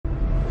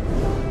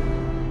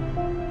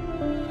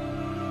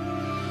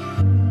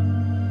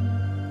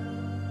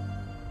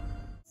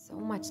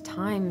much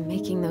time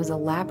making those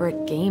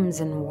elaborate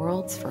games and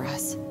worlds for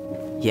us.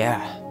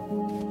 Yeah.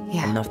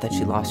 Yeah. Enough that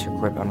she lost her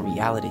grip on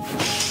reality.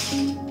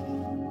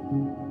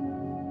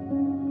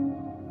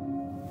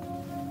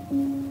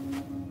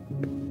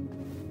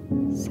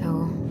 So,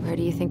 where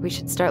do you think we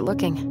should start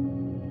looking?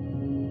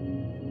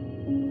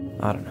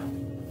 I don't know.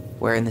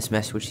 Where in this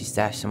mess would she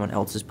stash someone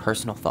else's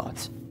personal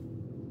thoughts?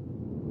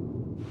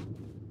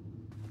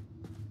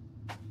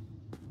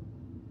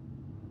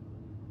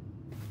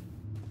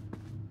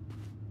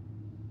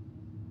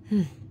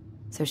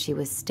 So she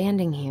was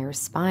standing here,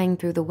 spying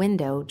through the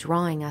window,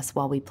 drawing us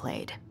while we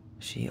played.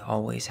 She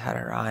always had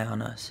her eye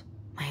on us.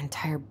 My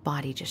entire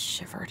body just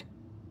shivered.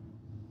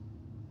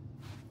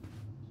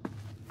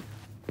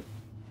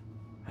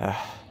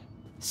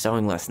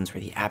 Sewing lessons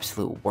were the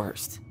absolute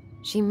worst.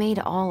 She made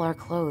all our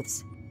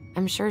clothes.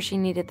 I'm sure she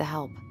needed the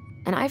help.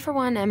 And I, for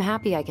one, am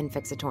happy I can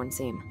fix a torn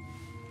seam.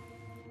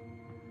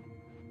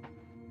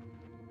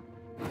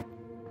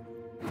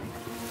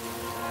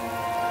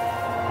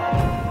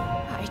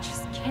 I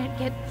just can't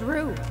get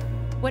through.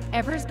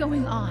 Whatever's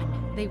going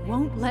on, they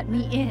won't let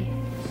me in.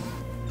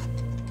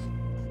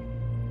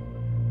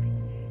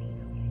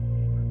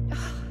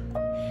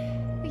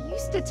 They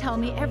used to tell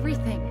me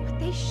everything, but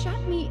they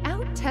shut me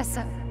out,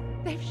 Tessa.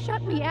 They've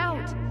shut me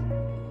out.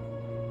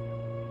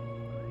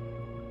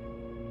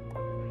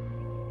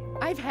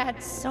 I've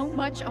had so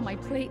much on my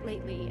plate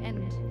lately,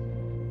 and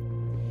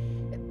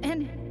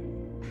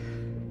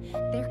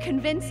they're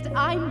convinced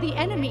I'm the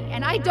enemy,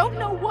 and I don't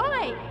know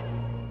why.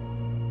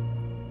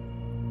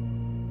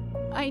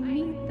 I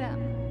need them.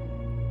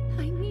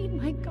 I need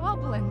my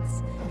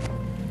goblins.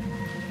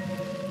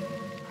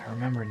 I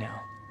remember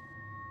now.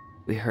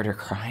 We heard her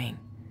crying.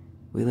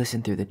 We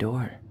listened through the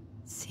door.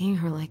 Seeing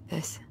her like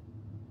this,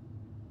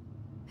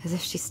 as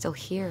if she's still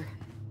here,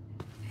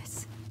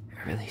 It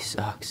really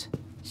sucks.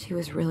 she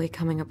was really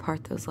coming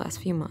apart those last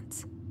few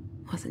months,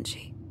 wasn't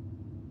she?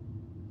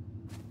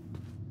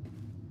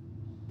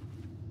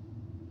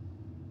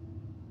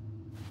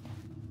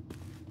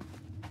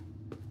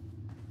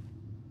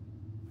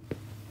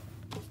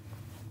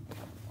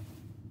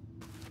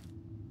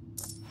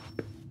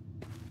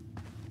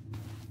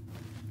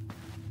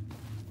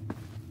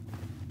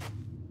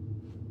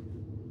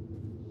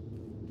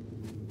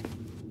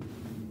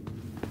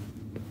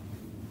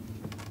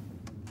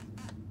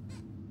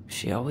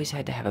 She always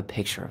had to have a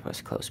picture of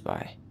us close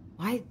by.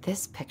 Why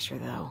this picture,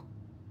 though?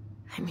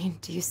 I mean,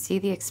 do you see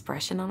the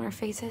expression on our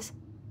faces?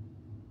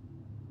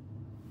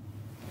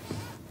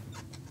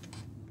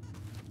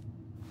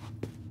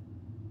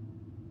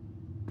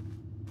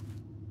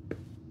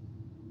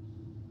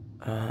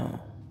 Oh,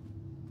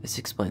 this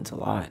explains a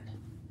lot.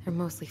 They're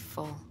mostly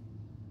full.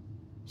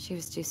 She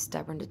was too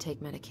stubborn to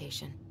take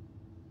medication.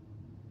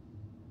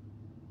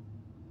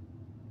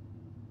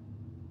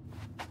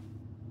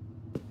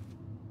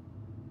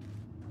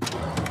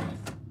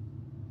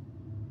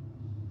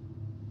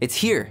 It's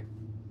here.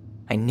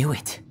 I knew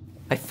it.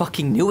 I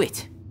fucking knew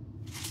it.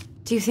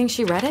 Do you think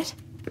she read it?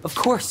 Of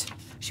course.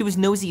 She was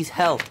nosy as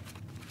hell.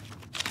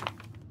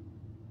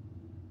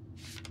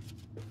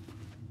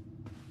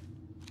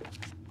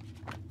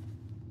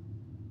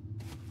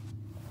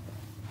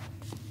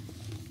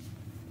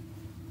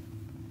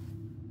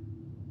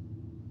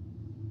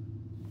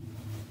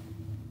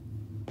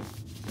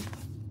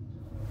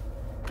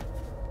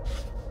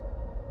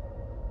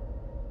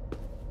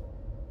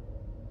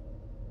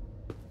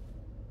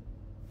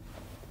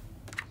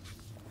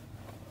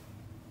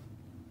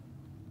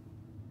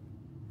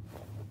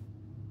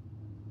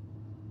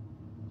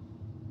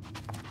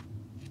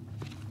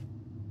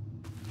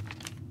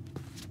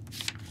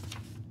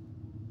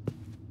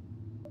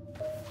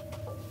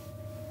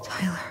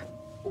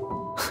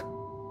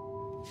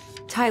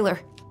 Tyler.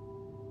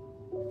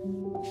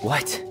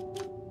 What?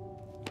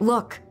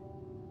 Look.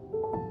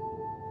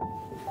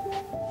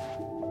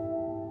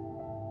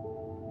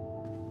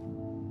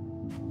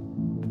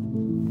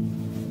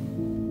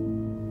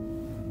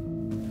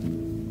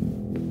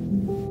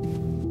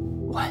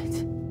 What?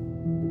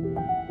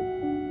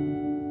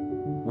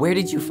 Where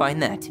did you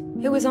find that?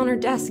 It was on her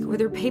desk with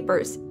her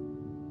papers.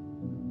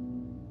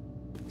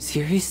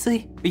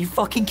 Seriously? Are you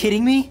fucking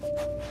kidding me?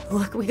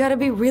 Look, we gotta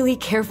be really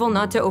careful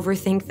not to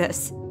overthink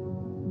this.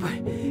 But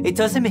it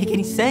doesn't make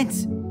any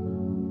sense.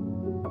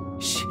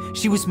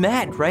 She was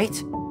mad, right?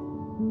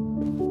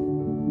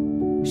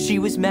 She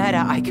was mad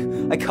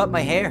I cut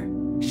my hair.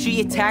 She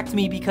attacked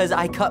me because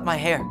I cut my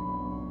hair.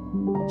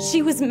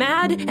 She was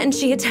mad and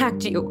she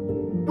attacked you.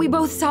 We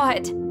both saw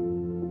it.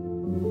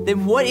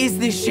 Then what is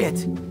this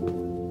shit?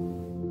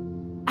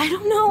 I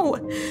don't know.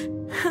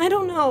 I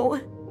don't know.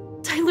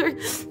 Tyler,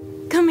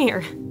 come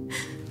here.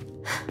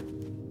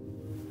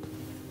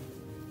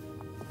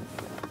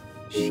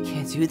 She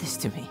can't do this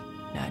to me.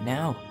 Not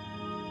now.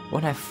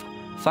 When I've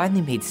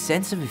finally made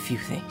sense of a few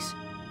things.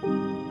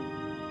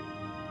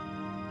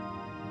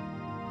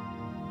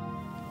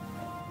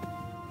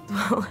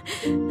 Well,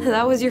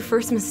 that was your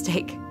first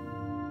mistake.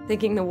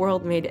 Thinking the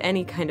world made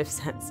any kind of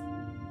sense.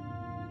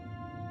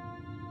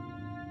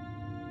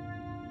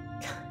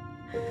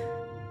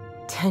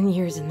 10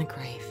 years in the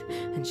grave,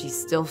 and she's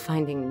still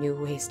finding new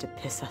ways to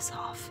piss us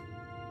off.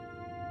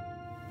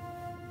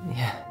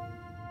 Yeah.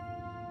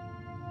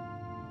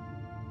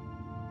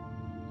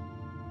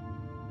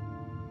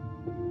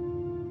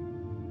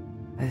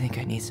 I think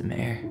I need some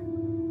air.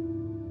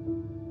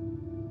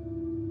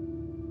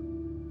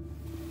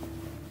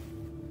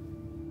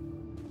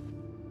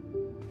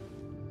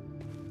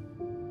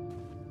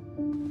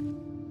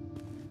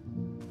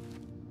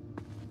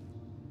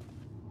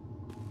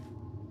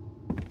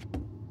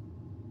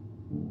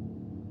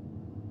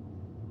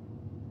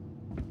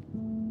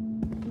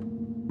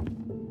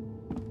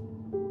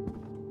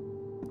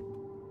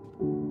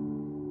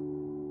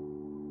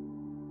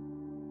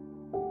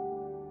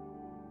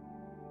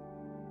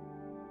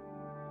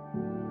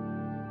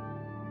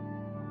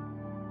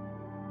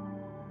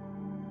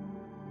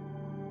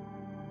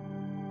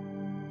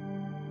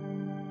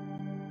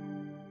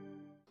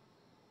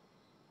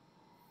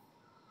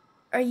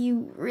 Are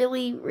you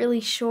really, really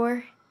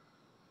sure?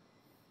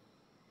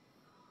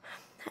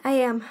 I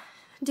am.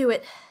 Do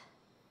it.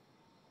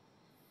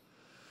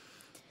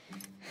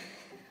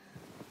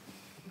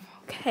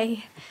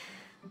 Okay.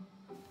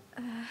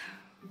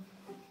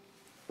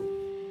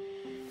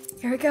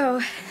 Here we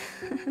go.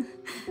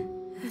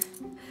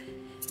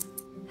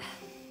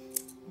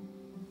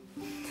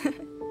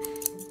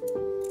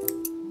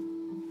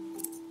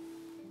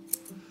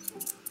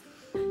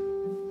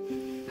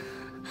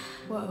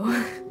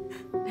 Whoa.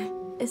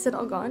 Is it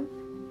all gone?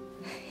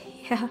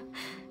 Yeah.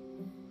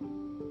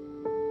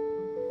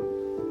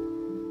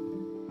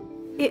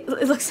 It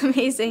looks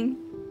amazing.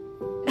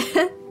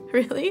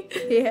 Really?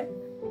 Yeah.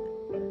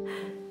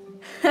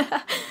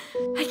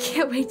 I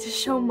can't wait to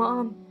show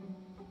Mom.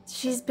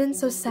 She's been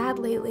so sad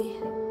lately.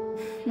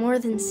 More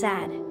than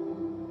sad.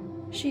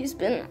 She's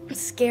been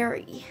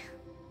scary.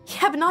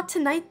 Yeah, but not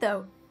tonight,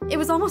 though. It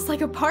was almost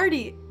like a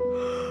party.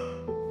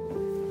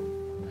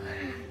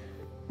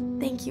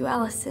 Thank you,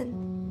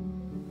 Allison.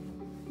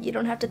 You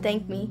don't have to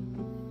thank me.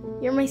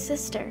 You're my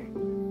sister.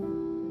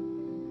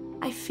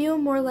 I feel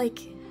more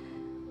like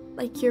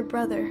your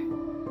brother.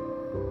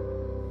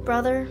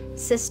 Brother,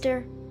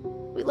 sister,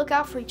 we look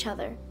out for each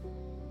other.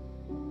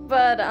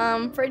 But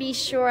I'm pretty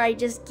sure I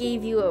just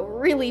gave you a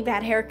really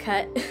bad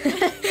haircut.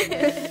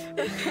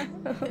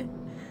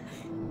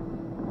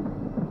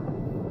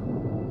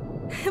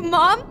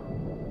 Mom?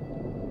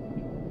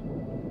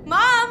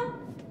 Mom?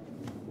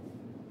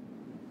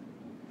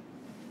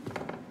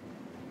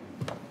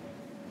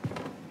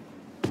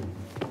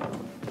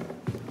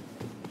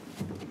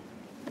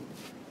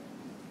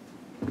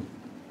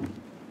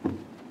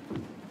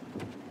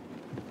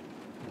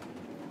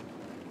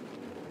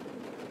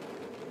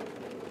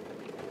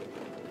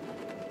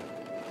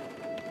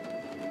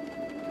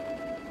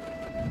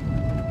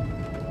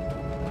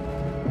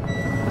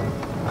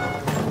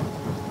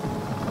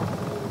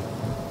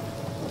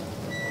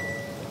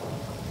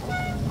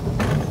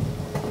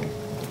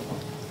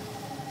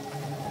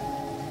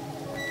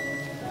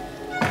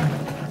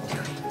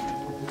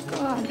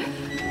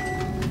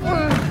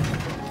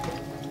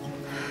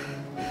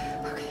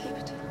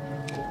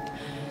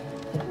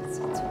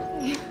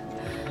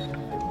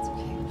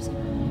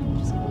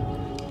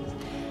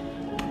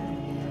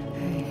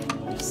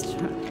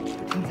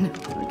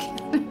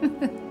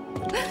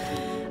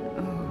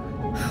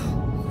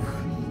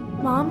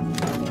 Mom?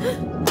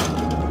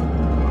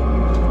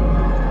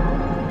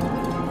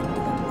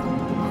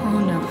 Oh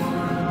no.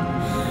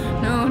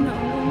 No, no,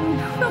 no,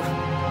 no, no.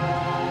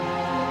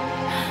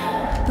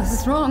 This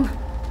is wrong.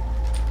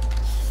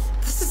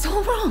 This is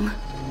all wrong.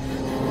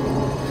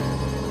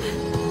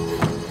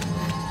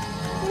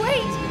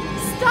 Wait!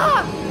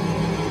 Stop!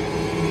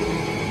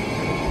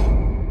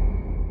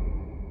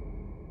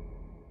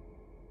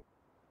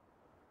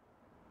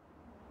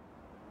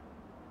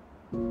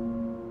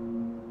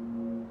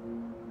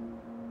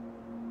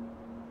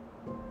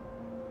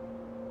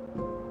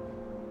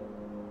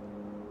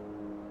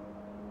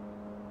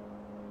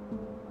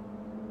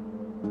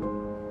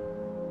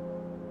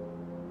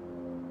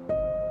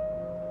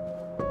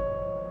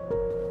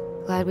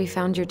 Glad we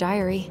found your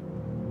diary.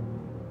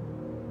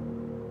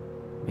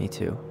 Me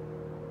too.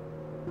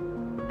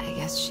 I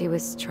guess she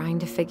was trying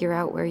to figure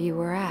out where you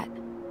were at.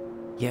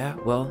 Yeah,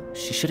 well,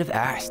 she should have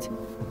asked.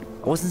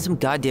 I wasn't some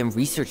goddamn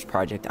research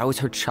project. I was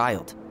her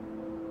child.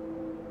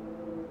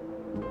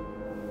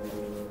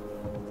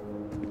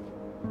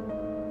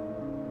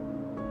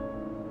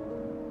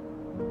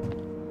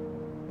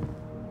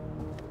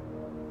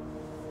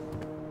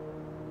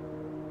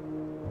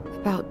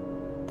 About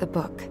the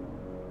book.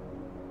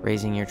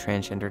 Raising your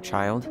transgender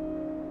child?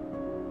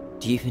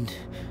 Do you even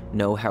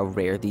know how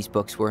rare these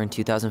books were in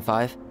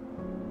 2005?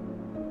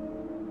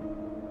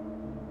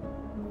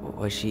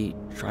 Was she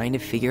trying to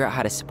figure out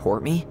how to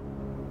support me?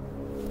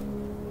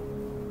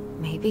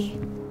 Maybe.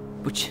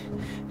 But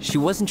she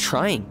wasn't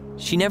trying.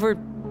 She never...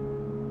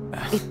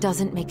 It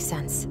doesn't make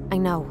sense. I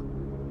know.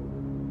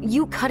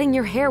 You cutting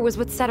your hair was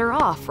what set her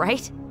off,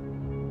 right?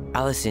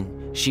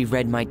 Allison, she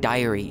read my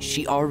diary.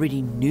 She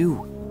already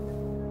knew.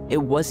 It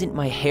wasn't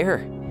my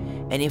hair.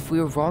 And if we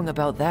were wrong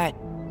about that,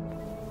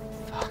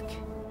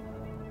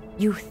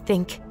 You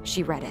think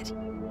she read it.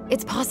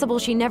 It's possible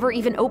she never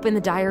even opened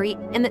the diary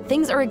and that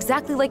things are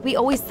exactly like we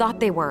always thought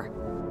they were.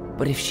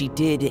 But if she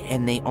did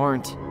and they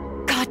aren't...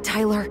 God,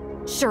 Tyler.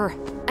 Sure.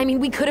 I mean,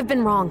 we could have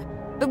been wrong.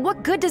 But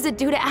what good does it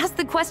do to ask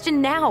the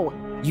question now?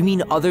 You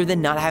mean other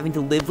than not having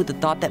to live with the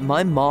thought that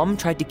my mom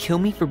tried to kill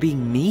me for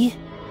being me?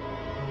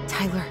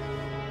 Tyler,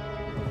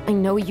 I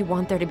know you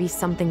want there to be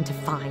something to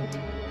find.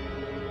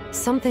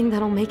 Something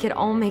that'll make it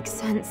all make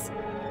sense.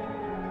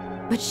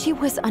 But she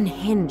was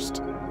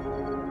unhinged.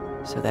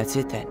 So that's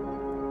it then.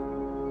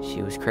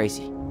 She was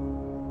crazy.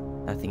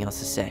 Nothing else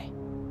to say.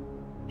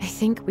 I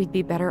think we'd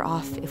be better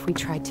off if we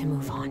tried to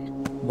move on.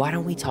 Why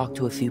don't we talk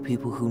to a few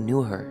people who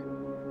knew her?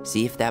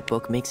 See if that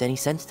book makes any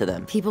sense to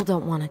them. People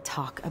don't want to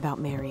talk about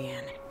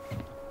Marianne.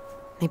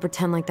 They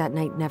pretend like that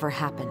night never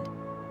happened.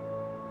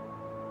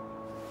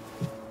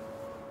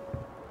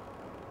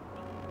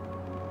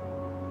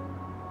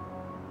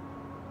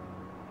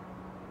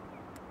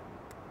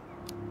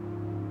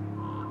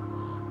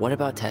 What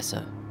about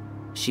Tessa?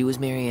 She was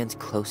Marianne's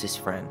closest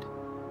friend.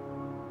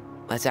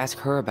 Let's ask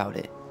her about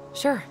it.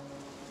 Sure.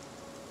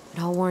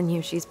 But I'll warn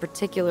you, she's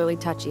particularly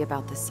touchy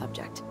about this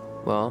subject.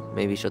 Well,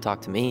 maybe she'll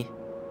talk to me.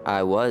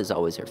 I was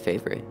always her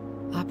favorite.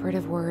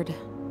 Operative word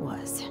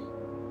was.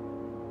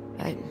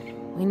 But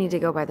we need to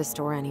go by the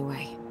store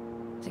anyway,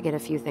 to get a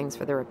few things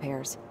for the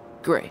repairs.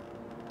 Great.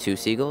 2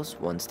 seagulls,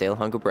 1 stale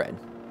hunk of bread.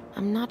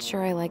 I'm not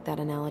sure I like that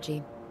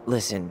analogy.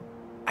 Listen,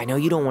 I know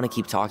you don't want to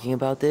keep talking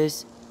about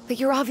this. But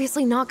you're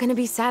obviously not going to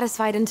be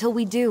satisfied until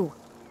we do.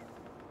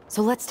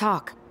 So let's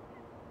talk.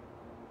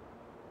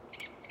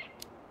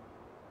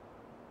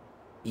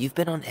 You've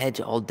been on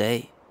edge all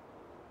day.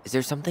 Is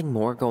there something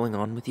more going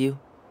on with you?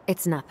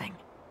 It's nothing.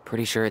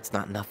 Pretty sure it's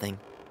not nothing.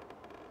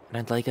 And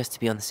I'd like us to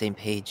be on the same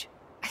page.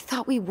 I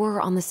thought we were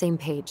on the same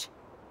page.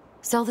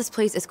 Sell this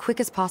place as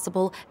quick as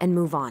possible and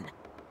move on.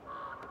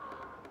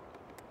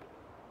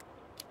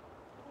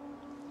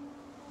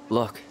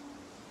 Look,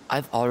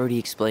 I've already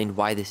explained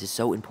why this is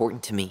so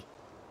important to me.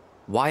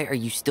 Why are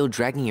you still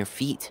dragging your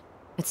feet?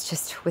 It's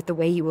just with the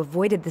way you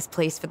avoided this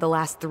place for the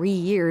last 3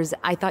 years,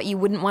 I thought you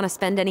wouldn't want to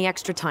spend any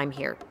extra time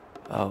here.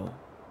 Oh.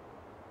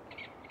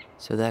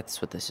 So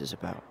that's what this is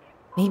about.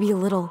 Maybe a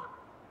little.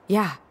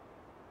 Yeah.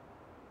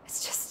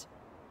 It's just...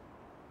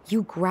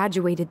 You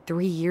graduated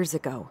 3 years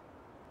ago.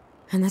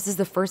 And this is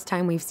the first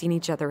time we've seen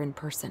each other in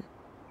person.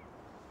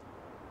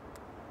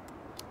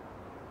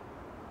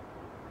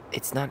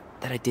 It's not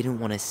that I didn't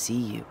want to see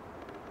you.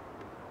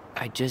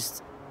 I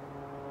just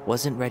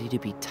wasn't ready to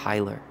be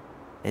Tyler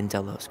in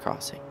Delos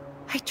Crossing.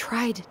 I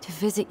tried to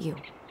visit you.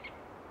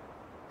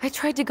 I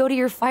tried to go to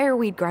your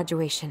fireweed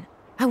graduation.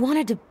 I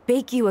wanted to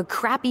bake you a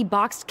crappy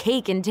boxed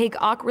cake and take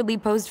awkwardly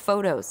posed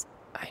photos.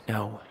 I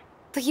know.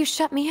 But you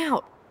shut me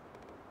out.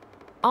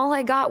 All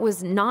I got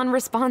was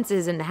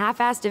non-responses and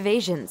half-assed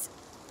evasions.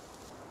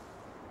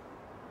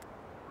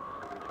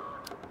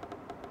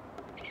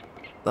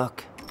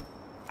 Look,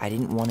 I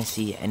didn't want to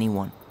see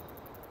anyone.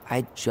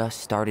 I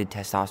just started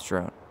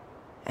testosterone.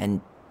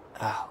 And,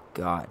 oh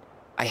god,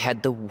 I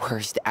had the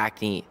worst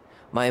acne.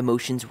 My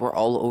emotions were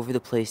all over the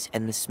place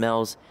and the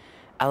smells...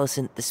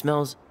 Allison, the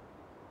smells...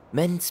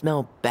 Men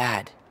smell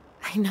bad.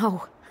 I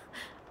know.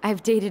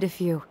 I've dated a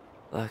few.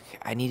 Look,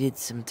 I needed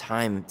some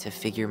time to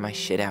figure my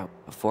shit out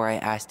before I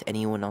asked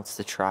anyone else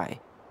to try.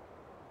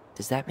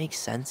 Does that make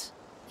sense?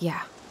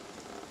 Yeah.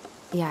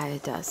 Yeah,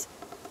 it does.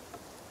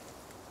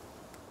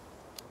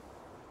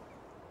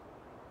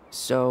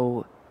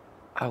 So,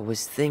 I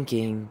was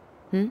thinking...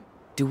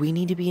 Do we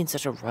need to be in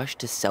such a rush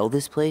to sell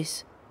this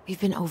place? We've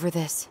been over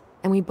this,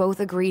 and we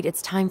both agreed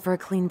it's time for a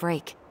clean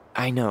break.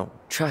 I know,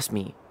 trust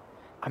me.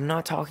 I'm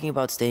not talking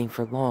about staying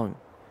for long.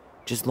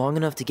 Just long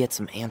enough to get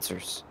some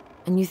answers.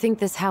 And you think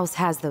this house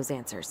has those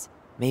answers?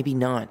 Maybe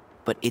not,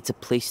 but it's a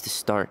place to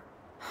start.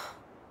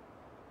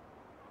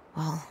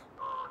 Well,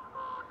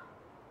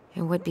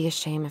 it would be a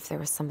shame if there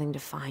was something to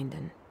find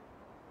and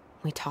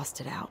we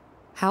tossed it out.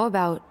 How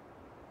about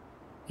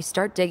we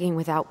start digging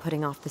without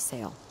putting off the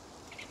sale?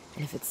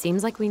 And if it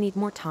seems like we need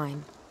more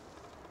time,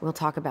 we'll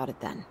talk about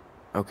it then.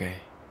 Okay.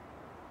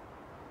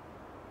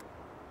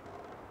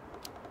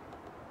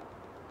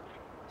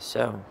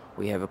 So,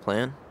 we have a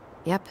plan?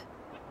 Yep.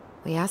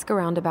 We ask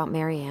around about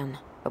Marianne,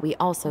 but we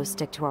also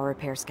stick to our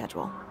repair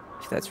schedule.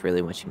 If that's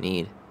really what you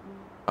need.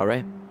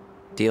 Alright,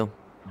 deal.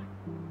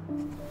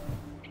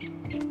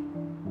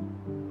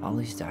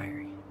 Ollie's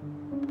Diary.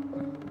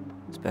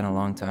 It's been a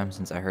long time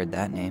since I heard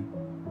that name.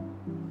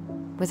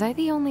 Was I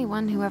the only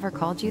one who ever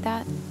called you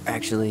that?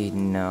 Actually,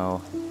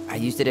 no. I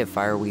used it at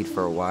Fireweed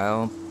for a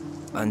while,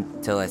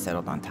 until I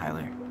settled on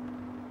Tyler.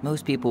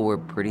 Most people were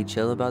pretty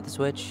chill about the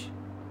switch.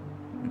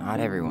 Not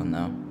everyone,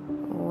 though.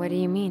 What do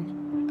you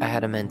mean? I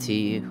had a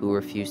mentee who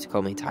refused to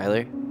call me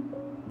Tyler.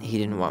 He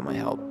didn't want my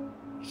help.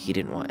 He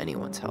didn't want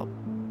anyone's help.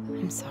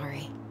 I'm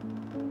sorry.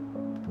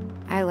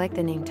 I like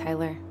the name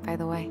Tyler, by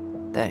the way.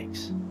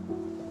 Thanks.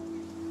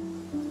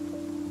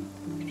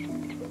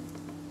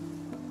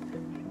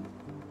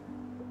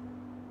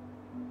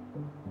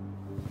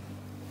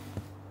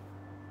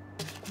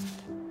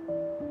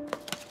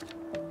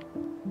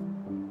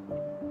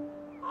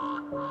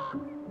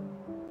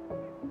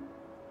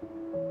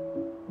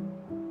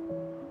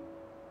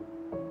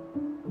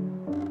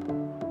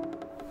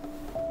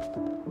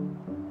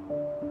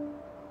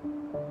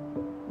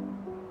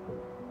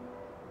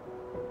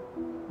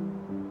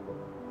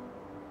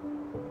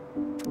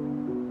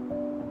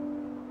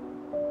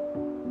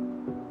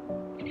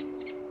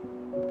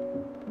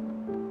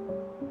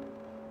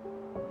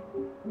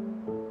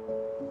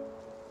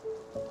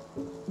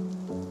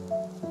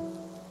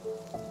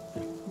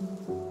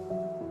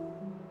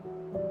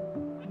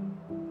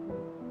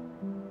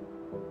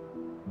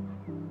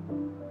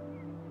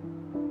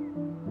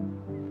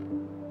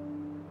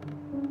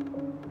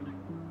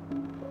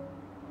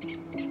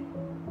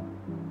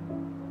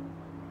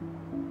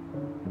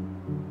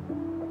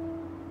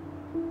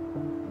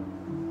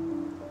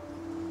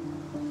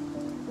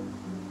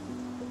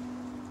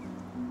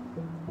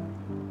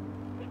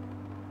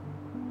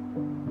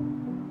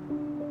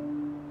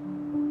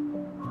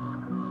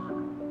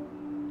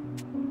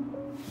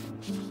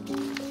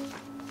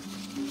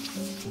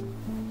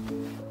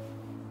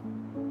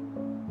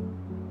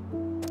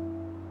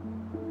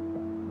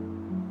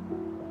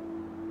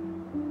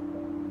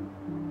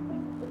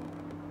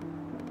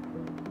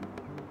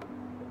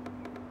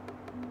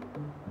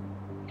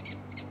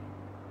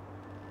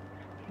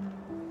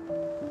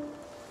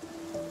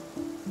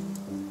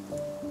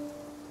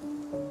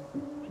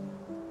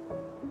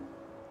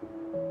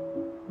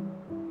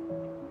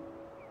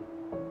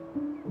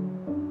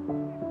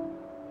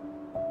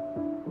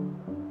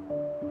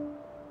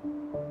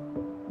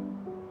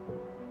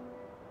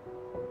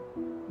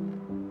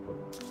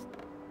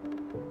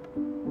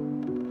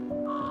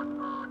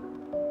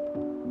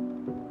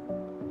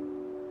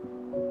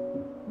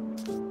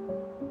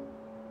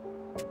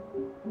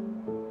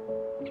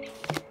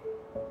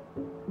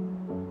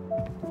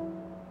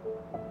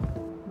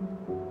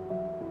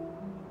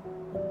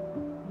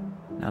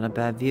 Not a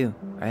bad view,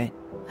 right?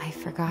 I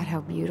forgot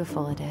how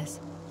beautiful it is.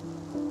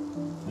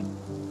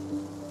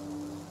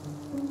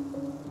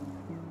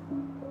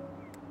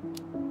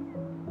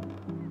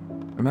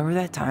 Remember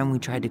that time we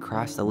tried to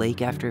cross the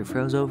lake after it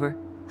froze over?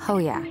 Oh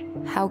yeah,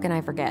 how can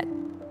I forget?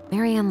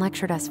 Marianne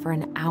lectured us for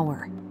an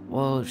hour.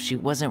 Well, she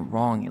wasn't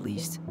wrong, at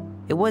least.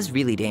 It was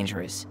really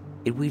dangerous.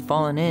 If we'd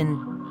fallen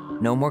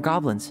in, no more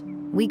goblins.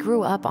 We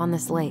grew up on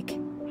this lake.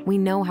 We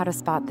know how to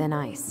spot thin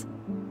ice.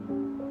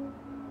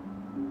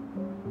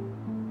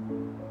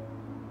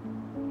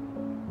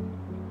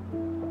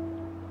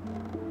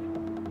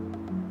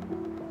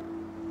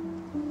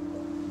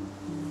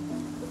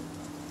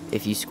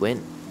 If you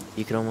squint,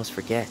 you can almost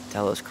forget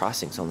Delos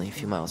Crossing's only a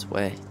few miles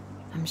away.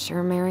 I'm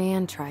sure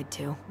Marianne tried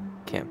to.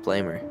 Can't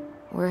blame her.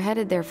 We're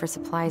headed there for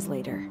supplies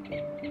later.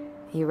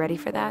 You ready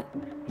for that?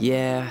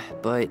 Yeah,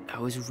 but I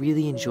was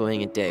really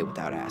enjoying a day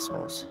without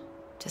assholes.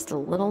 Just a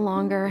little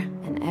longer,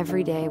 and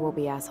every day will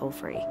be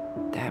asshole-free.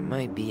 That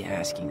might be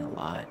asking a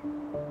lot.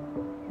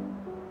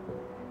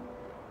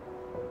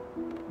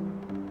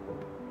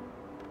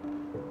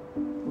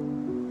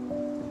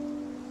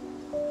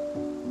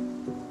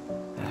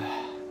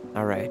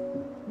 All right.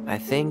 I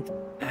think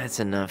that's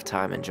enough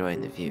time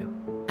enjoying the view.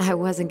 I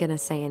wasn't gonna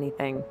say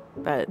anything,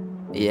 but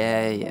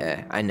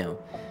Yeah, I know.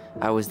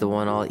 I was the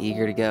one all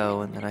eager to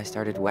go, and then I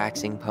started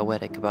waxing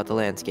poetic about the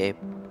landscape.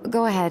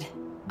 go ahead.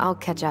 I'll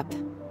catch up.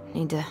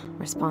 Need to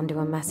respond to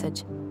a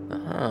message.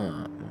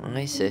 Ah,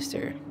 my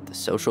sister, the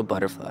social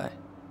butterfly.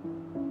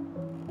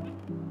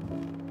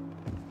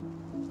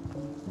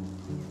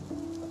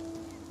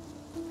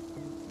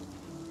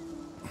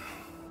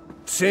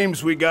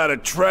 Seems we got a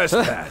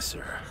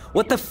trespasser.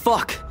 What the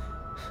fuck?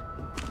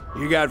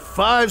 You got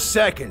 5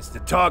 seconds to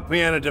talk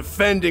me into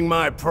defending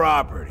my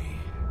property.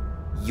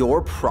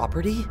 Your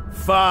property?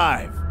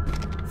 5,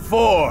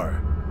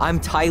 4. I'm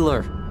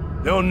Tyler.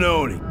 Don't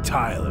know any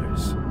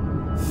Tylers.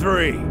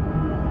 3,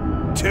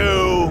 2.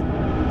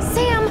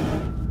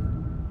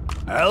 Sam!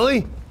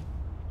 Ellie?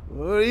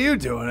 What are you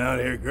doing out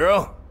here,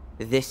 girl?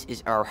 This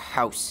is our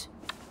house.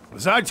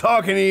 Was I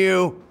talking to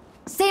you?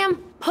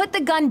 Sam, put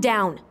the gun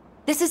down.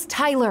 This is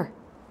Tyler.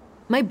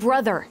 My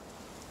brother.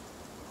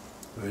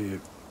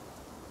 Your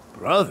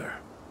brother?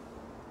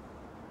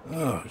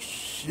 Oh,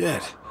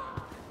 shit.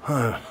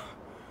 Huh.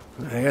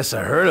 I guess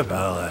I heard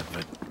about all that,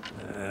 but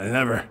I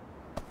never...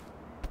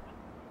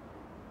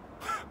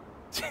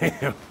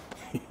 Damn,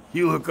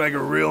 you look like a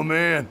real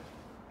man.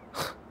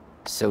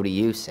 So do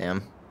you,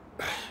 Sam.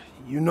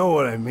 You know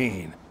what I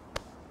mean.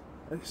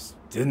 I just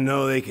didn't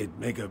know they could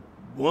make a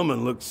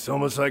woman look so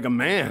much like a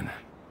man.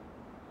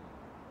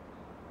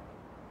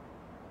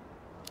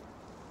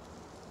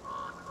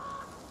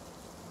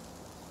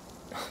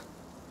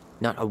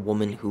 Not a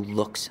woman who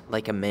looks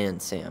like a man,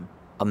 Sam.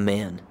 A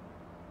man.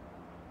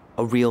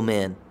 A real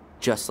man,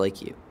 just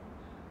like you.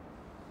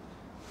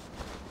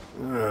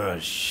 Oh,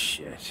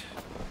 shit.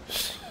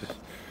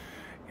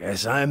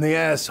 Guess I'm the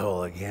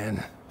asshole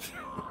again.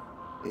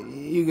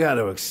 You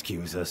gotta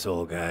excuse us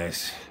old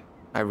guys.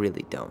 I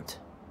really don't.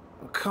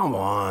 Come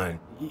on.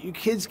 You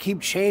kids keep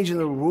changing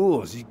the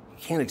rules. You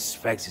can't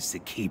expect us to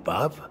keep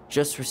up.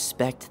 Just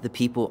respect the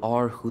people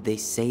are who they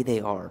say they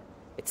are.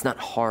 It's not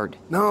hard.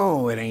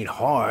 No, it ain't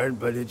hard,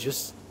 but it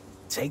just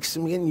takes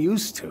some getting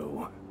used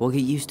to. We'll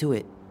get used to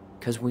it,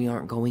 because we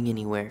aren't going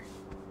anywhere.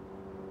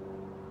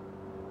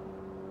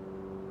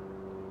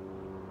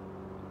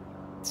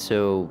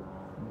 So,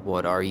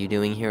 what are you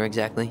doing here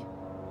exactly?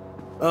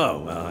 Oh,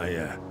 well,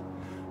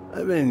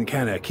 I've been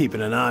kind of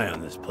keeping an eye on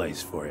this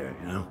place for you,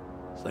 you know?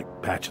 It's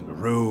like patching the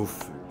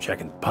roof,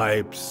 checking the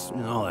pipes,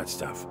 and all that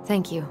stuff.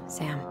 Thank you,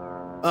 Sam.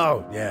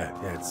 Oh, yeah,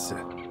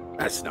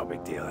 that's no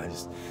big deal. I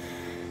just...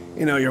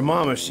 You know, your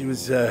mama, she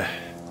was a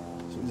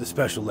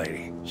special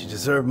lady. She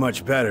deserved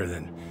much better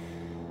than,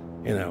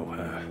 you know,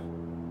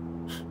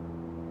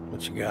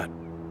 what you got.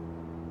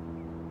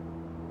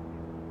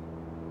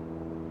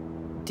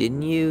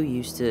 Didn't you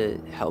used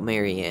to help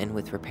Marianne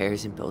with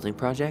repairs and building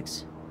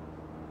projects?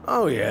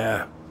 Oh,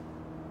 yeah.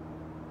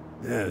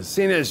 Yeah,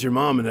 seeing as your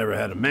mama never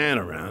had a man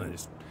around, I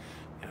just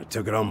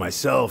took it on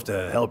myself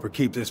to help her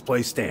keep this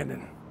place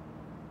standing.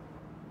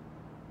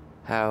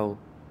 How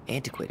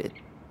antiquated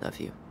of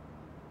you.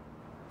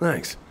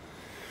 Thanks.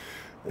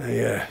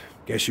 I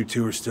guess you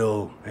two are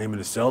still aiming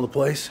to sell the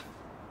place?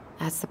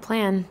 That's the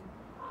plan.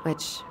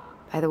 Which,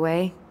 by the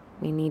way,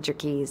 we need your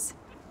keys.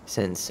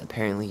 Since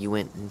apparently you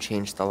went and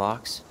changed the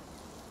locks?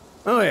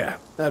 Oh yeah,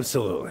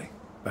 absolutely.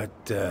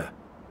 But,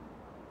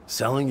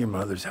 selling your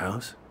mother's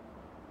house?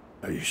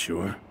 Are you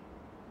sure?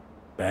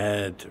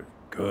 Bad or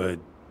good?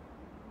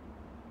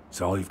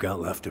 It's all you've got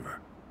left of her.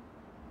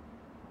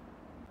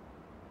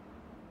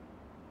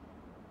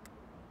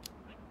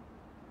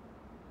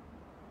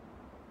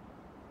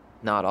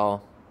 Not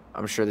all.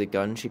 I'm sure the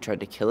gun she tried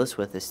to kill us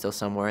with is still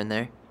somewhere in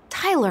there.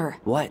 Tyler!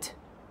 What?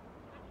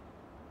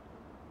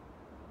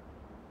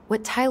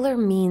 What Tyler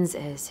means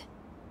is,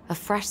 a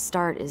fresh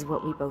start is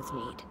what we both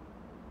need.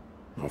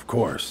 Of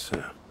course.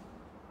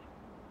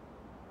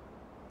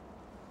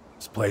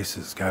 This place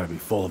has got to be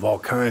full of all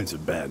kinds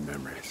of bad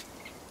memories.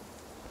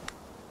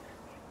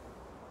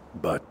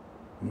 but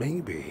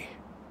maybe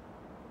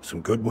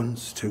some good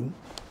ones, too.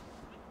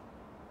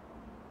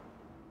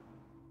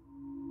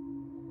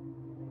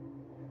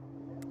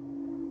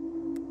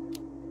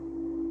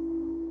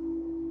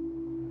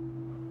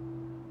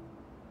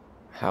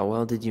 How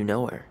well did you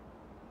know her?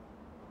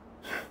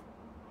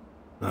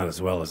 Not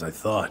as well as I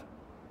thought.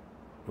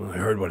 When I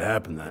heard what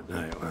happened that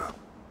night, well,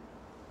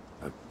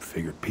 I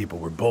figured people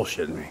were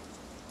bullshitting me.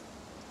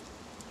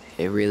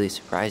 It really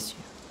surprised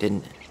you,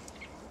 didn't it?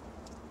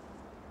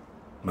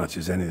 Much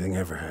as anything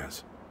ever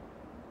has.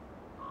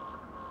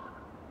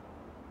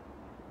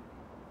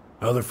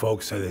 Other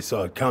folks say they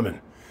saw it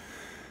coming.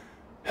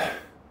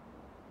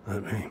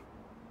 Not me.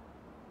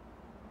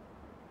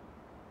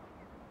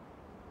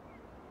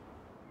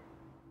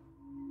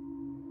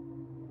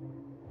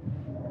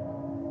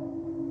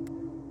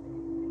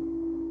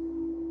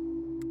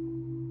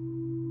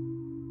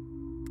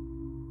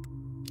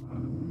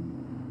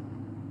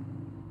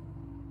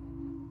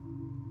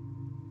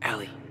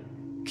 Allie,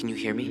 can you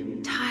hear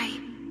me? Ty,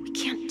 we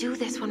can't do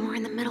this when we're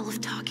in the middle of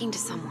talking to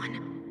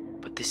someone.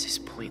 But this is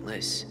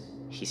pointless.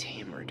 He's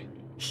hammered.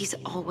 He's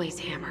always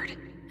hammered.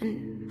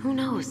 And who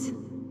knows?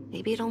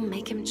 Maybe it'll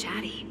make him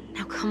chatty.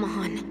 Now come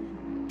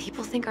on.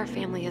 People think our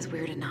family is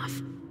weird enough.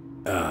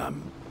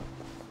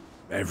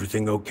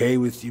 Everything okay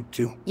with you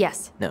two?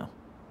 Yes. No.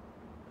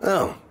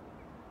 Oh,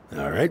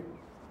 all right.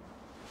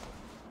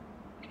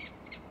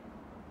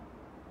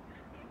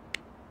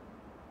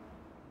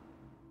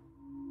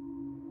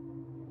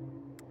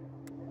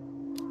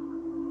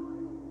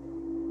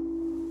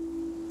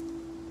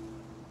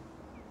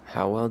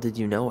 How well did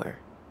you know her?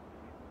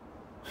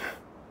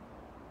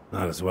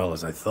 Not as well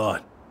as I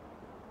thought.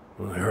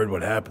 When I heard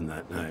what happened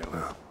that night,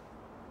 well,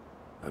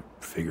 I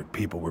figured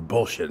people were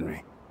bullshitting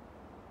me.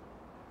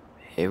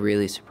 It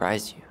really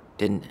surprised you,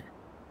 didn't it?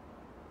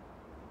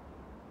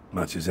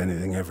 Much as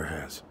anything ever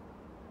has.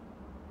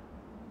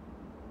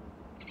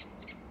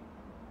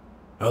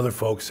 Other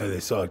folks say they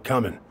saw it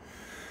coming.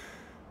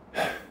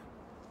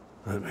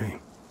 Not me.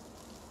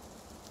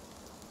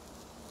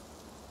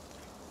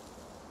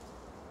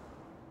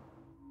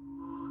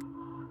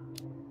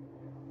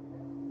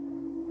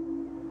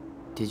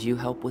 Did you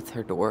help with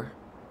her door?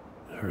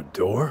 Her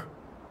door?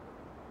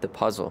 The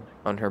puzzle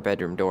on her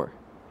bedroom door.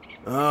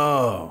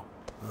 Oh.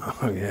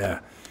 Oh,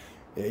 yeah.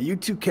 Yeah, you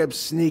two kept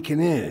sneaking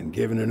in,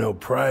 giving her no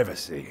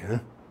privacy, huh?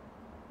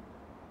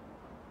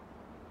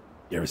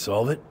 You ever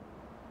solve it?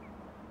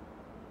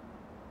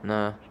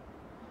 Nah.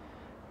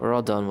 We're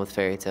all done with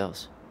fairy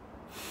tales.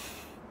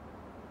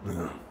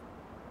 No.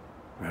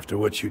 After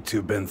what you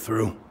two been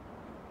through,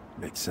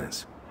 makes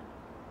sense.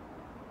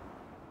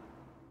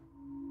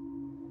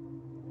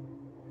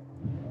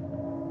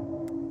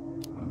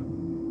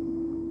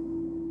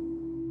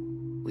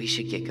 We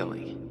should get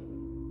going.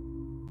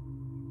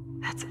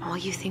 That's all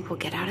you think we'll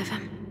get out of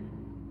him?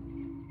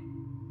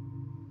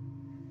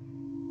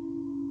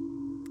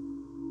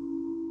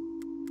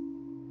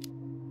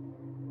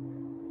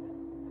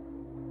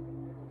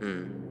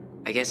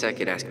 I guess I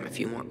could ask him a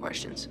few more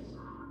questions.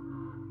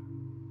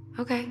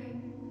 Okay.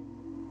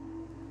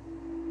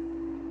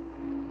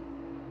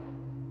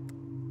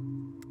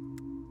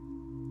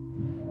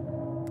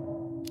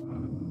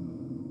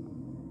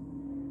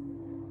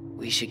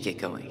 We should get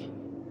going.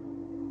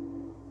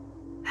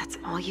 That's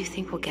all you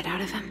think we'll get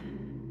out of him?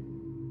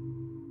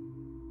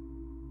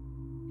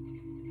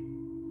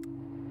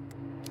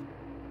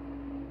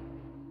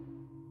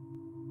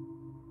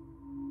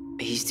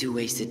 He's too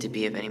wasted to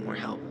be of any more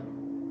help.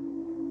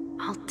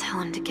 I'll tell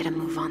him to get a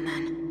move on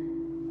then.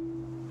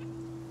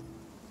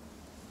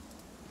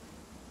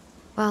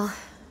 Well,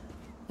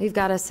 we've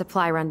got a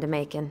supply run to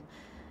make, and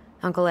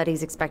Uncle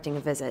Eddie's expecting a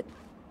visit.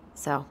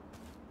 So.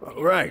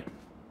 Right.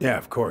 Yeah,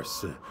 of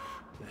course.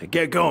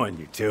 Get going,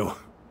 you two.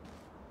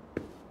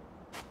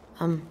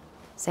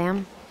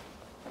 Sam?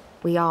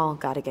 We all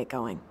gotta get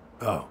going.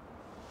 Oh.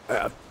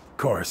 Of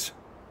course.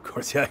 Of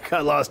course, yeah, I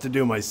got lots to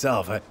do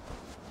myself.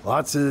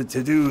 Lots of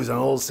to-dos on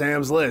old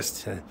Sam's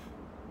list.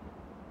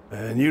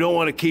 And you don't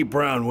want to keep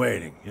Brown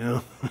waiting, you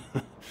know?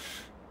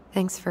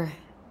 Thanks for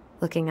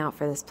looking out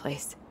for this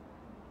place.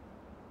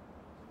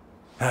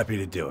 Happy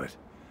to do it.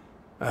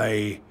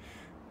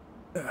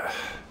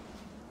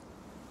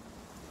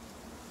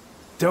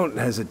 Don't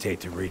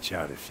hesitate to reach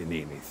out if you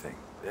need anything.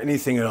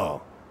 Anything at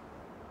all.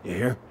 You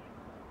hear?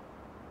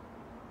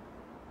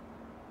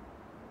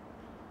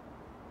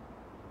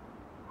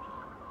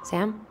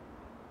 Sam?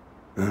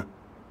 Huh?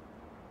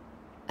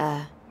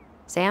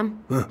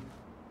 Sam? Huh?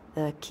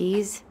 The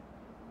keys?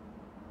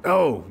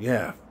 Oh,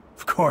 yeah.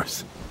 Of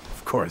course.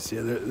 Of course.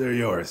 Yeah, they're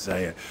yours.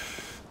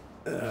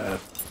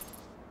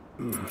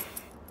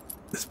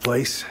 This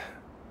place,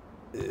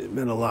 it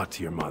meant a lot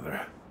to your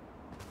mother.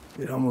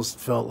 It almost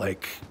felt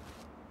like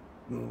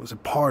it was a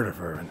part of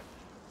her, and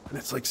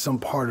it's like some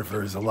part of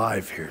her is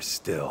alive here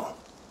still.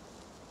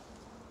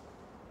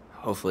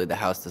 Hopefully the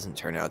house doesn't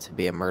turn out to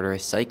be a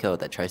murderous psycho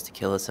that tries to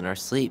kill us in our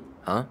sleep,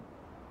 huh?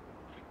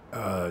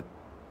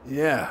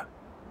 Yeah.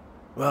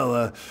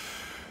 Well,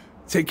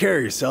 take care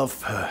of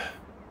yourself,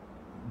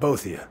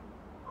 both of you.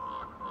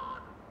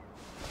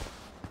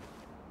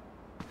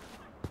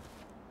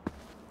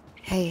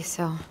 Hey,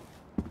 so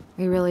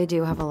we really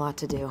do have a lot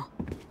to do.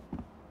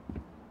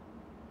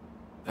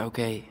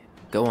 Okay,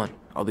 go on.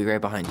 I'll be right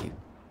behind you.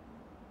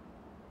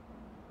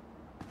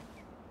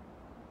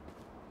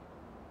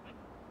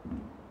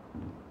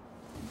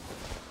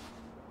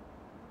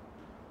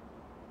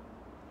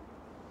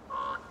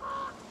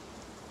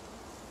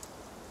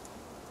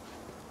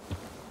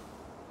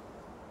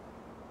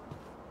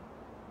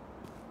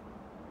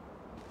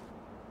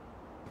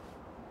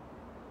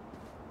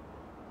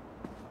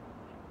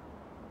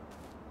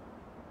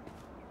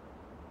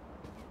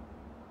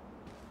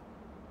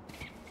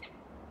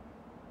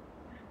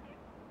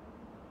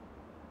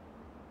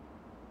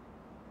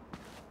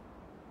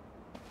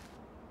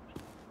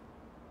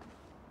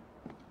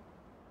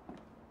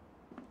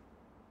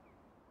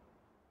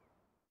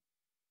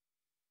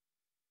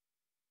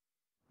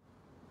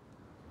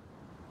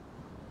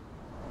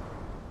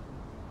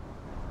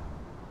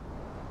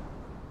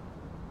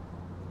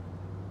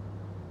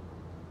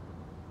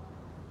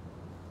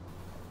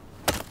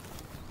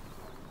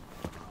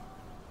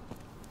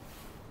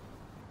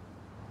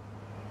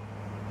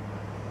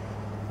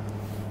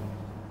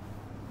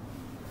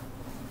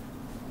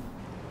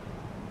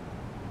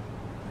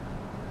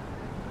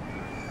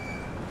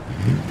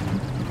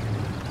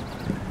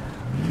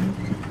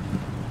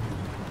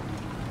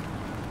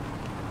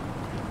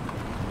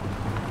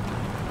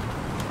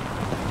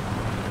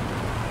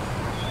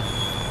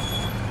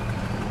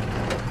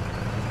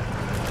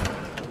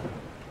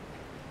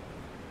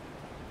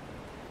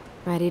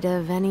 Ready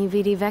to Veni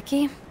Vidi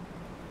Vici?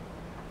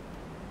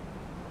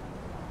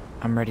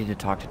 I'm ready to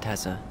talk to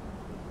Tessa.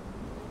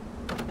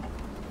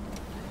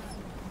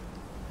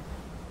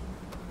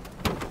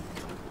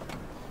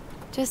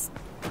 Just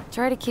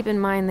try to keep in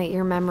mind that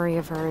your memory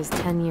of her is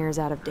 10 years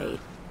out of date.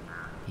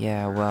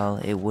 Yeah, well,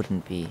 it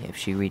wouldn't be if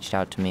she reached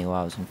out to me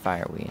while I was in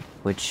Fireweed,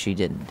 which she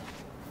didn't.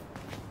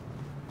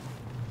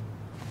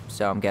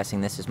 So I'm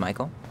guessing this is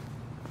Michael?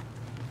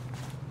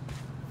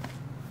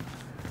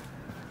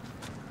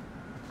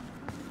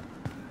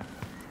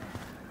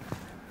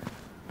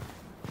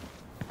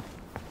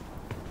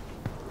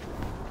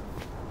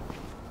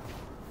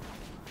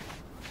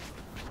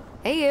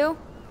 Hey, you.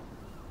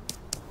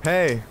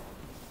 Hey,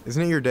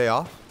 isn't it your day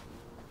off?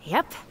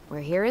 Yep, we're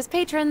here as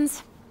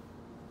patrons.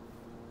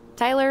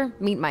 Tyler,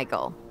 meet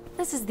Michael.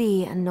 This is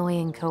the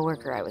annoying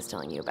coworker I was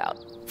telling you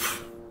about.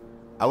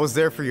 I was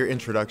there for your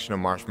introduction to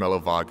marshmallow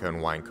vodka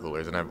and wine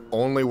coolers, and I've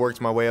only worked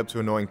my way up to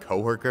annoying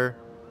coworker.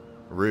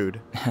 Rude.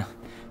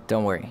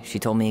 Don't worry, she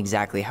told me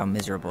exactly how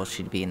miserable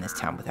she'd be in this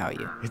town without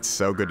you. It's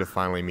so good to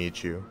finally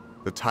meet you.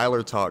 The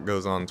Tyler talk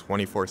goes on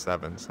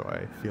 24/7, so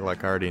I feel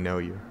like I already know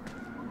you.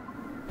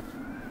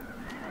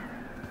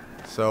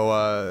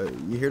 So,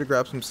 you here to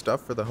grab some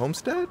stuff for the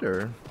homestead,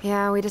 or?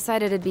 Yeah, we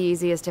decided it'd be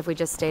easiest if we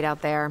just stayed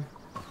out there.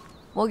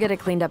 We'll get it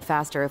cleaned up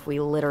faster if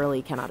we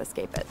literally cannot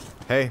escape it.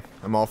 Hey,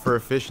 I'm all for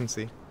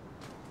efficiency.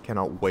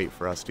 Cannot wait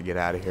for us to get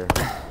out of here.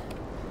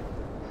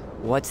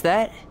 What's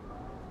that?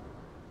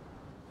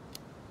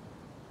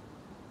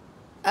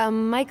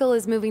 Michael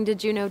is moving to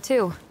Juneau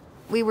too.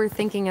 We were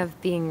thinking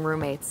of being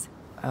roommates.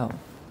 Oh,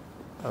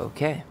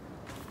 okay.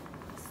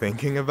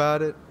 Thinking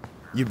about it?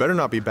 You better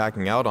not be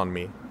backing out on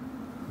me.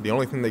 The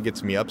only thing that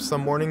gets me up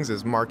some mornings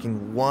is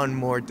marking one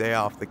more day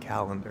off the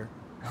calendar.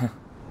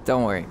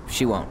 Don't worry,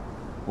 she won't.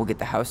 We'll get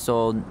the house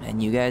sold,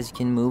 and you guys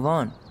can move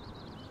on.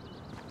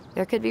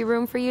 There could be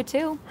room for you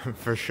too.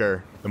 For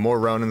sure. The more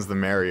Ronins, the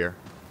merrier.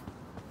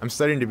 I'm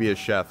studying to be a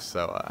chef,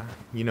 so,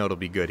 you know it'll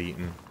be good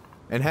eating.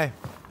 And hey,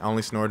 I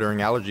only snore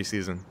during allergy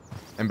season.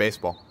 And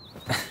baseball.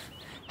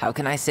 How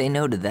can I say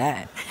no to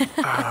that?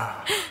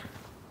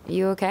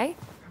 You okay?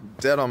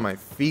 Dead on my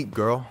feet,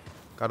 girl.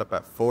 Got up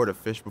at 4 to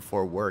fish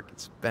before work.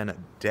 It's been a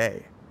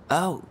day.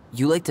 Oh,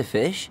 you like to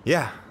fish?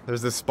 Yeah,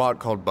 there's this spot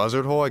called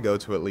Buzzard Hole I go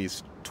to at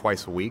least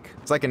twice a week.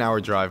 It's like an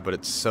hour drive, but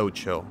it's so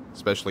chill,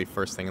 especially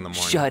first thing in the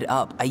morning. Shut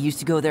up. I used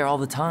to go there all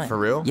the time. For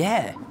real?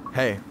 Yeah.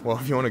 Hey, well,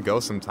 if you want to go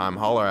sometime,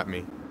 holler at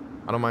me.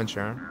 I don't mind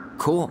sharing.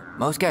 Cool.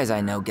 Most guys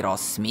I know get all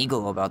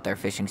Smeagol about their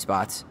fishing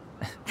spots.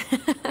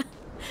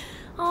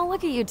 Oh,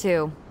 look at you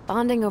two.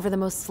 Bonding over the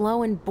most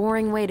slow and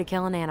boring way to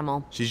kill an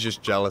animal. She's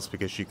just jealous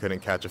because she couldn't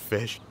catch a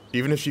fish,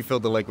 even if she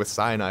filled the lake with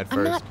cyanide first.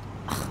 I'm not...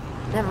 Ugh,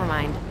 never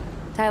mind.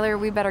 Tyler,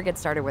 we better get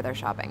started with our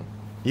shopping.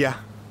 Yeah,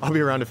 I'll be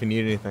around if you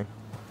need anything.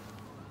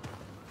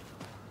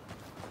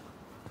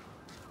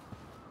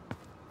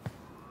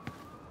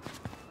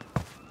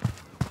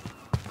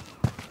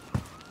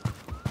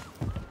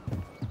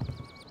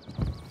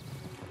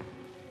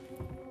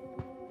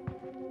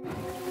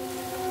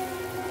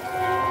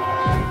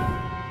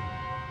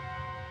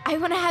 I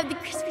want to have the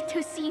crispy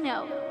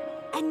tocino,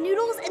 and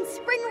noodles and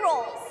spring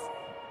rolls.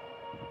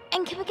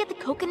 And can we get the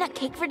coconut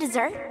cake for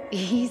dessert?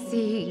 Easy,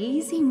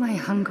 easy, my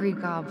hungry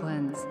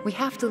goblins. We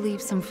have to leave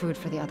some food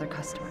for the other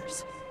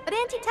customers. But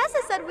Auntie Tessa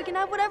said we can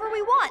have whatever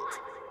we want.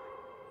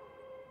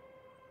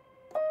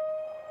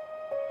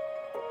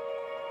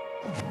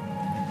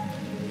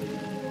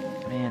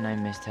 Man, I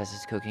miss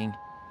Tessa's cooking.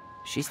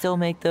 She still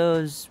make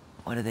those,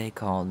 what are they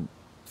called?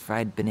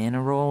 Fried banana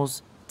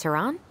rolls?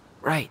 Tehran?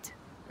 Right.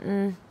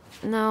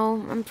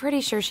 No, I'm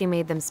pretty sure she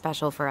made them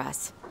special for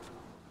us.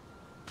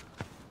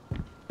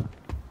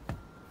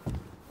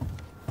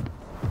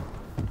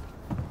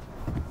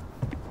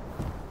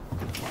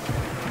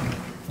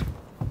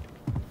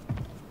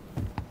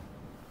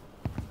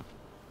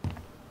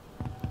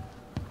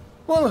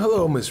 Well,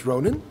 hello, Miss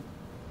Ronan.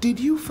 Did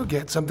you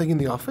forget something in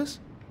the office?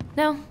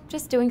 No,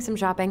 just doing some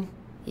shopping.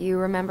 You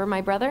remember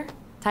my brother,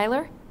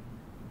 Tyler?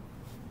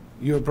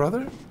 Your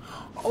brother?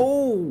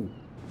 Oh,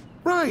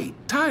 right,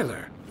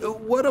 Tyler.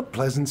 What a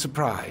pleasant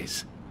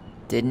surprise.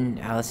 Didn't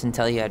Allison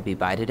tell you I'd be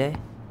by today?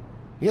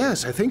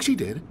 Yes, I think she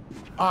did.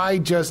 I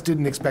just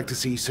didn't expect to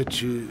see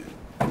such a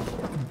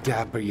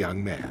dapper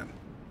young man.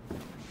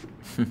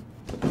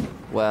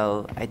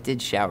 Well, I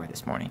did shower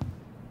this morning.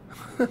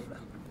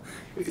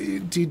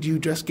 Did you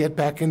just get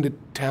back into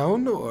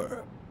town,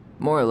 or?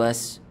 More or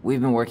less.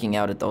 We've been working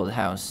out at the old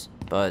house,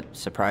 but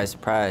surprise,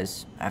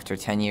 surprise, after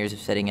 10 years of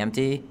sitting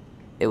empty,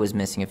 it was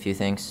missing a few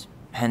things,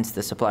 hence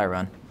the supply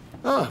run.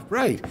 Ah,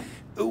 right.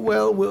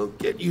 Well, we'll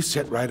get you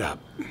set right up.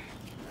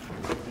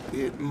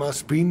 It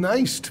must be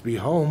nice to be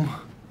home.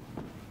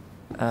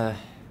 I'm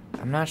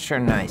not sure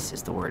nice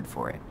is the word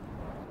for it.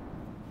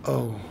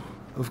 Oh,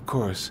 of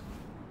course.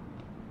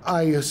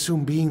 I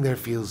assume being there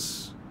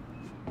feels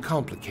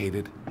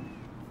complicated.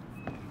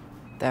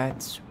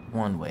 That's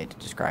one way to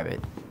describe it.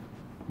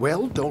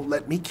 Well, don't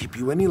let me keep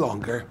you any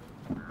longer.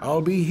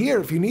 I'll be here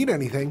if you need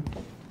anything.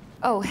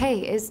 Oh,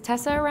 hey, is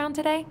Tessa around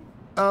today?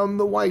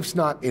 The wife's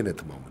not in at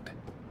the moment.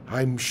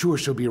 I'm sure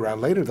she'll be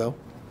around later, though.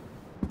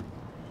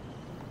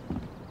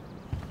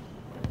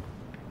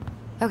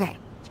 Okay,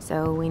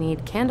 so we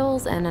need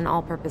candles and an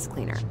all-purpose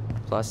cleaner.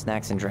 Plus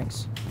snacks and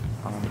drinks.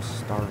 I'm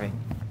starving.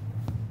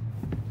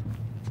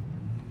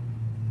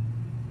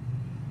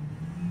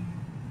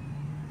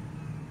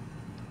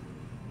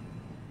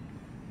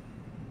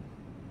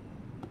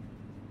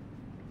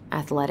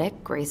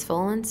 Athletic,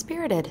 graceful, and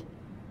spirited.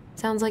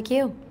 Sounds like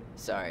you.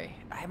 Sorry,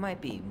 I might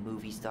be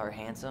movie star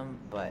handsome,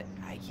 but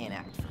I can't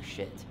act for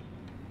shit.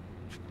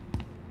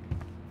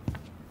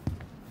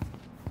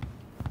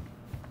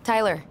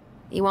 Tyler,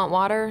 you want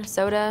water,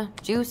 soda,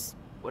 juice?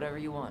 Whatever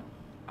you want.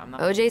 I'm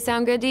not. OJ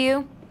sound good to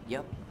you?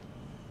 Yep.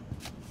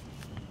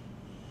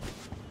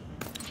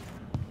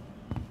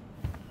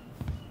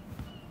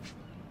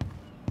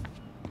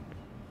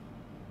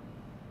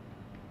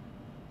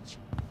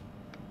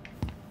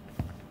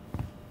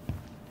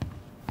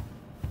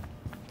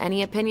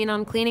 Any opinion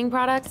on cleaning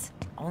products?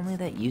 Only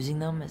that using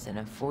them is an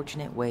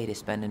unfortunate way to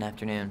spend an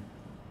afternoon.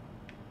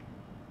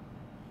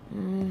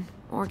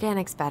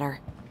 Organic's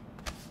better.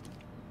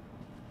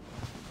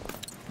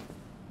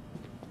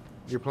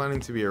 You're planning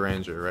to be a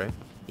ranger, right?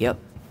 Yep,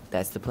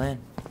 that's the plan.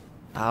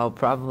 I'll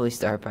probably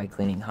start by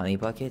cleaning honey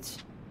buckets,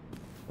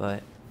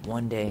 but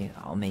one day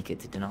I'll make it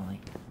to Denali.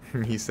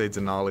 You say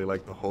Denali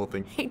like the whole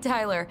thing. Hey,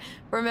 Tyler,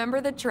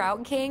 remember the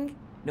Trout King?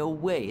 No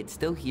way, it's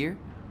still here?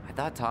 I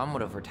thought Tom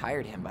would have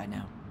retired him by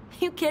now.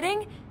 You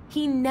kidding?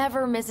 He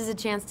never misses a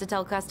chance to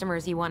tell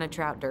customers he won a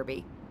trout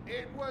derby.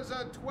 It was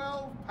a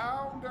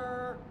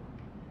 12-pounder.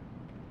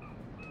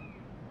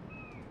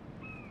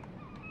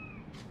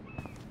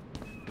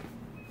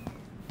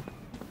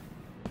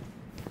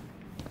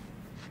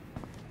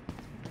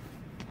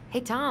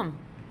 Hey, Tom,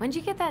 when'd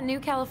you get that new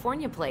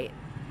California plate?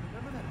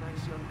 Remember that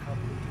nice young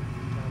couple who took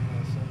you down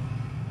last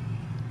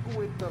summer?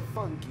 With the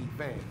funky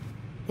van.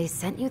 They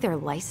sent you their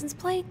license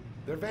plate?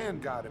 Their van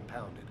got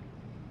impounded.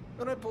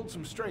 And I pulled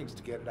some strings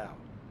to get it out.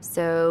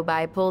 So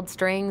by pulled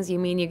strings, you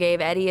mean you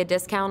gave Eddie a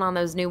discount on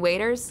those new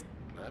waiters?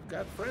 I've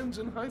got friends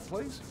in high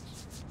places.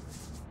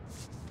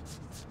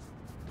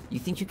 You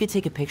think you could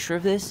take a picture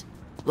of this?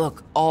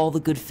 Look, all the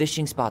good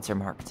fishing spots are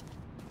marked.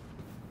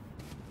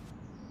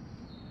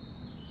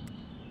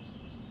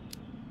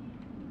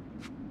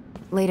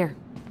 Later.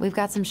 We've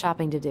got some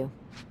shopping to do.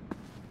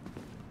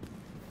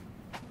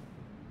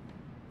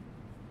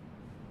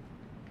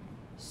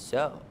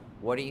 So,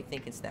 what are you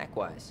thinking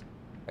snack-wise?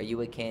 Are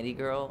you a candy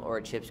girl or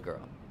a chips girl?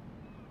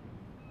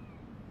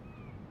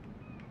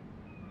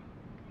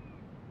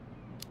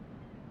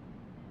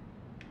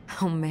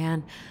 Oh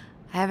man,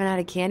 I haven't had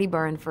a candy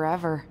bar in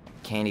forever.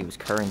 Candy was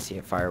currency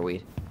at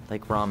Fireweed,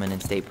 like ramen in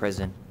state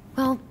prison.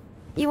 Well,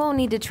 you won't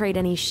need to trade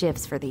any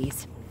shifts for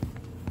these.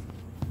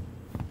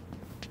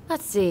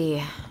 Let's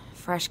see.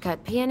 Fresh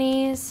cut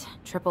peonies,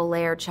 triple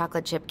layer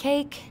chocolate chip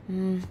cake.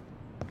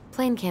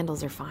 Plain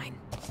candles are fine.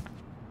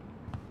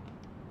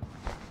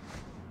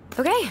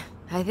 Okay,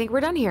 I think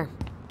we're done here.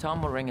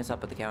 Tom will ring us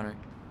up at the counter.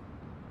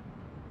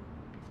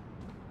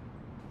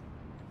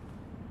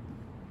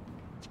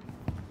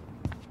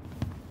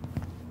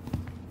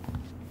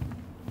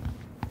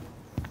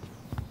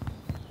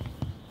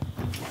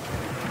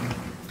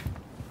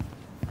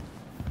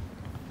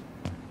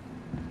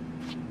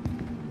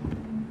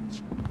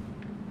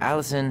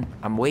 Allison,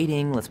 I'm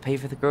waiting. Let's pay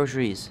for the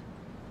groceries.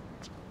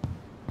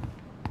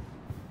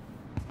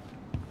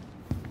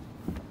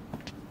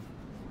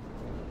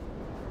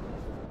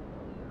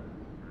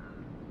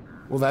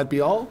 Will that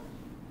be all?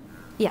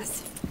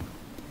 Yes.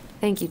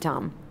 Thank you,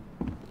 Tom.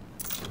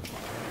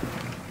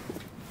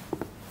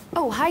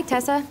 Oh, hi,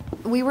 Tessa.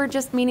 We were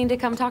just meaning to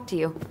come talk to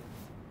you.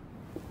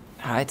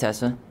 Hi,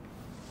 Tessa.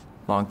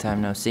 Long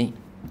time no see.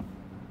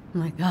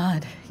 My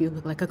God, you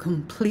look like a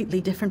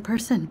completely different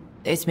person.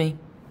 It's me.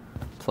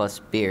 Plus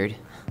beard.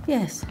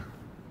 Yes.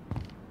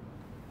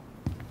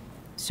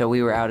 So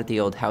we were out at the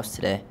old house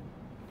today.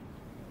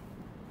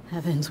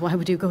 Heavens, why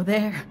would you go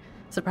there?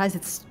 Surprised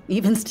it's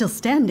even still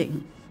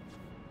standing.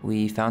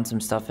 We found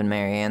some stuff in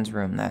Mary Ann's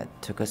room that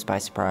took us by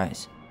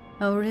surprise.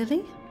 Oh,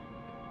 really?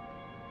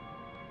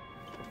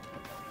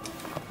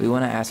 We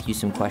want to ask you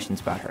some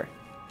questions about her.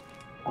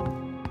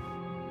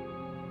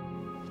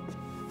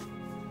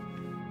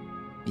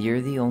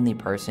 You're the only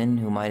person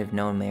who might have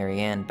known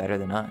Mary Ann better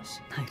than us.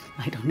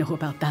 I don't know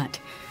about that.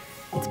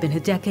 It's been a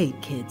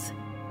decade, kids.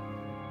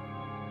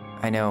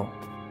 I know,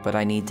 but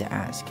I need to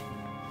ask.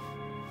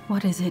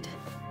 What is it?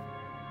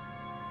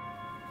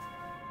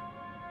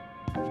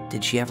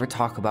 Did she ever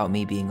talk about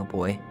me being a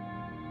boy?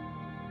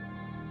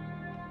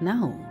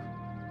 No.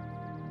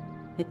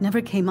 It never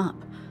came up.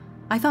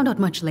 I found out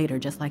much later,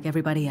 just like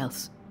everybody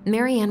else.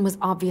 Mary Ann was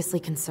obviously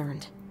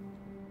concerned.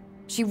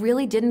 She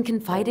really didn't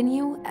confide in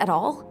you at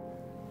all?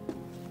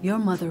 Your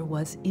mother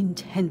was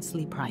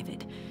intensely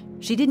private.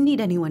 She didn't need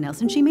anyone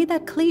else, and she made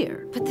that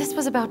clear. But this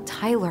was about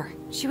Tyler.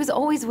 She was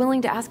always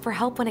willing to ask for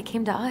help when it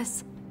came to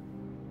us.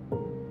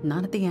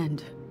 Not at the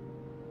end.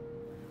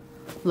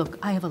 Look,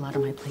 I have a lot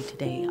on my plate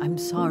today. I'm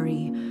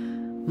sorry.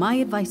 My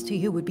advice to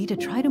you would be to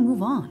try to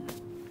move on.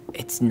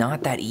 It's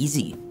not that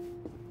easy.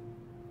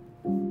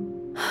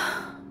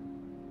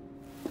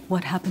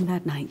 What happened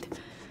that night?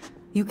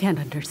 You can't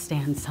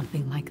understand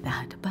something like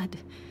that, but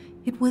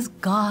it was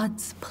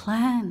God's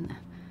plan.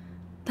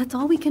 That's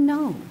all we can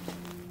know.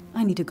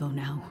 I need to go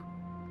now.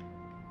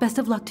 Best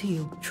of luck to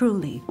you,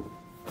 truly.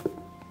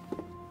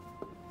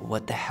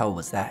 What the hell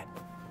was that?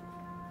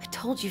 I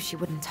told you she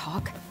wouldn't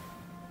talk.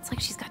 It's like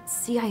she's got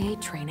CIA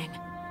training.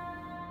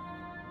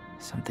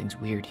 Something's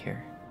weird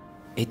here.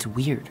 It's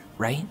weird,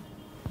 right?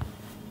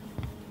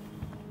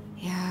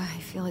 Yeah, I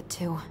feel it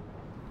too.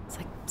 It's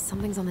like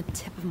something's on the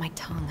tip of my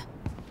tongue.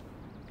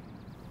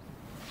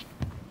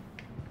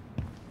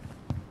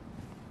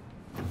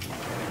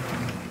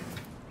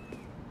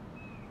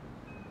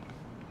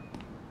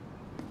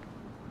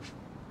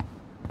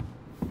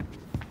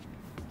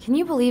 Can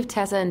you believe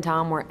Tessa and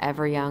Tom were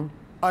ever young?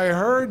 I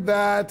heard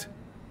that.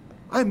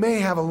 I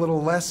may have a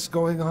little less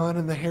going on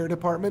in the hair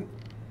department,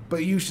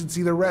 but you should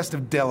see the rest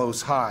of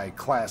Delos High,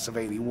 class of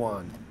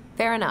 '81.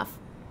 Fair enough.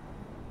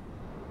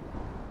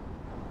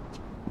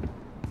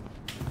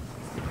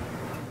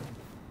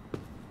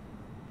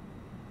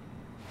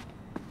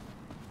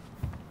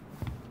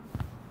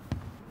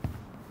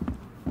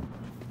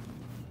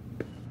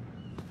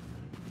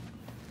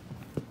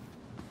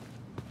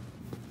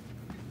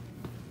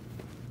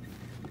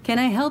 Can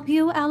I help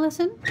you,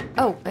 Allison?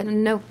 Oh,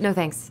 no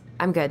thanks.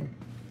 I'm good.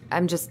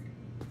 I'm just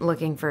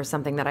looking for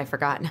something that I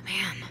forgot. Man,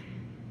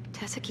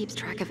 Tessa keeps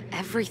track of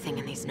everything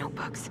in these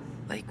notebooks.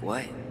 Like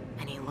what?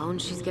 Any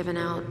loans she's given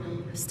out,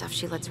 stuff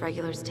she lets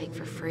regulars take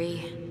for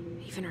free,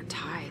 even her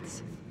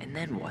tithes. And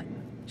then what?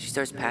 She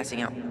starts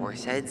passing out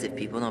horse heads if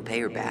people don't pay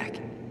her back?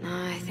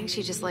 I think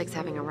she just likes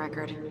having a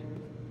record.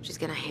 She's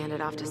gonna hand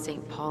it off to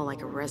St. Paul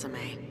like a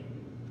resume.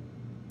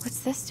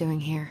 What's this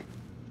doing here?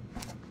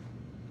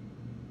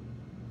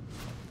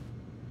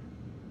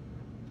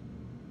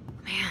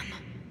 Man,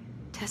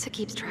 Tessa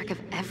keeps track of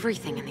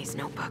everything in these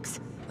notebooks.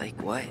 Like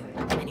what?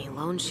 Any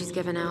loans she's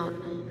given out,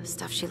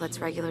 stuff she lets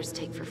regulars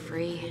take for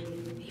free,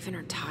 even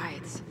her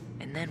tithes.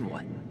 And then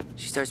what?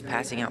 She starts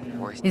passing out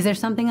horse... Is there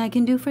something I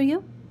can do for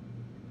you?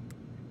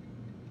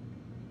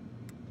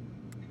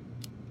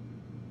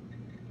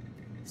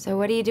 So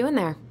what are you doing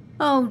there?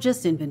 Oh,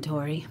 just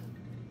inventory.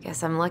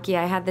 Guess I'm lucky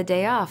I had the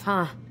day off,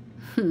 huh?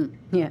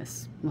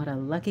 Yes, what a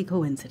lucky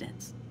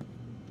coincidence.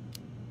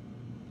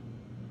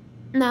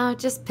 No,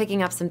 just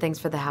picking up some things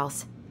for the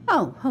house.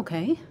 Oh,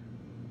 okay.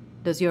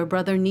 Does your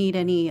brother need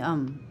any,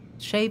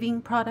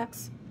 shaving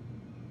products?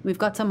 We've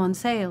got some on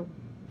sale.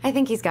 I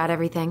think he's got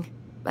everything.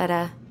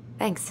 But,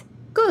 thanks.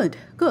 Good,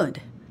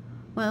 good.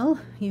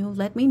 Well, you'll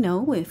let me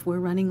know if we're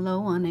running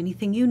low on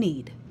anything you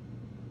need.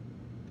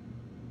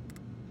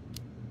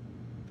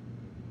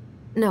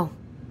 No,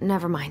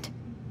 never mind.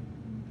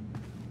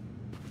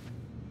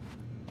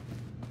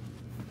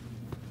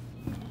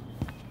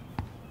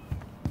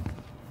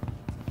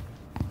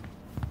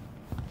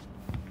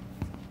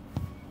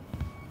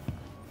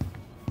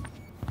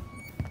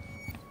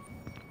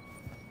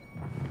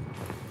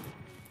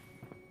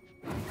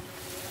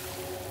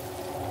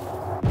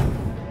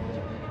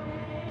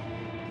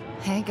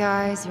 Hey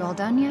guys, you all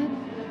done yet?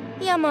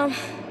 Yeah, Mom.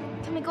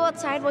 Can we go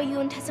outside while you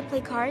and Tessa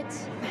play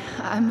cards?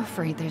 I'm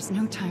afraid there's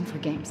no time for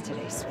games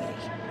today, sweetie.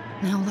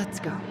 Now let's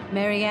go.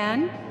 Mary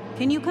Ann,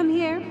 can you come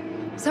here?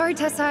 Sorry,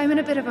 Tessa, I'm in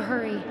a bit of a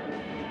hurry.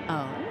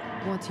 Oh,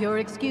 what's your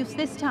excuse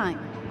this time?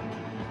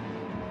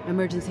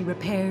 Emergency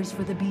repairs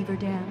for the beaver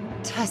dam?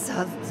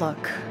 Tessa,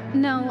 look.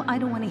 No, I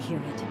don't want to hear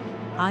it.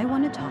 I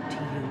want to talk to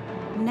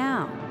you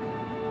now.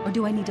 Or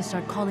do I need to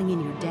start calling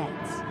in your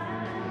debts?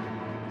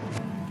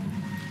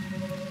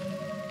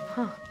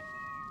 Huh.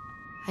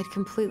 I'd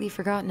completely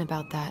forgotten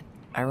about that.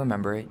 I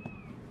remember it,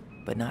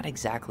 but not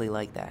exactly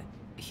like that.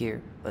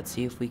 Here, let's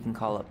see if we can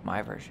call up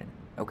my version,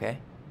 okay?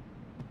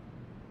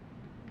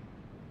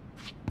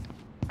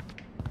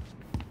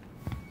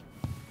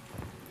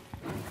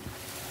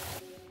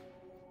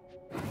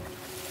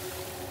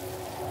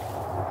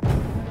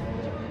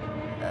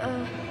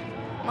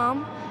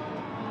 Mom?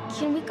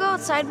 Can we go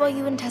outside while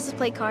you and Tessa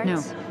play cards?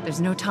 No, there's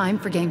no time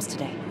for games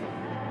today.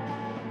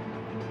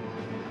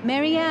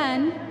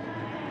 Marianne,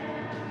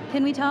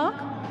 can we talk?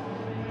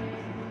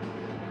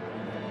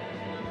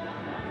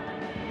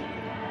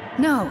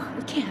 No,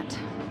 we can't.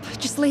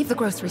 Just leave the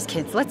groceries,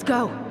 kids. Let's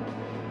go.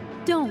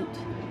 Don't.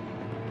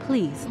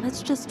 Please,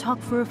 let's just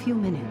talk for a few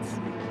minutes.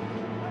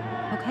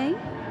 Okay?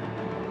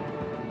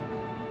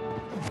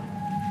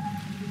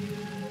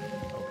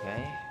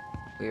 Okay,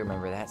 we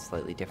remember that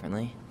slightly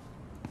differently.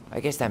 I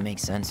guess that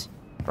makes sense.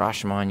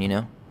 Rashomon, you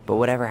know? But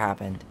whatever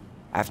happened,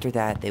 after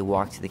that they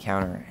walked to the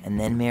counter, and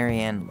then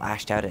Marianne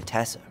lashed out at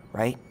Tessa,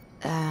 right?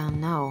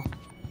 No.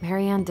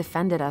 Marianne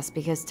defended us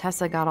because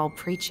Tessa got all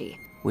preachy.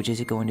 Which is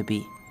it going to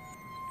be?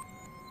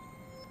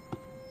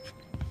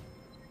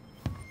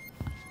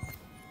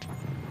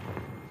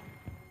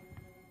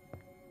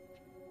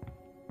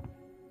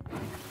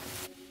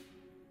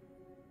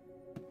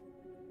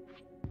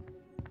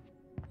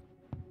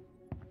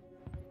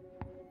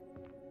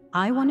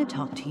 I want to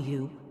talk to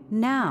you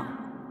now.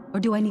 Or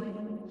do I need...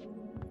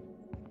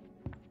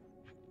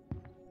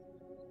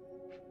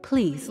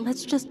 Please,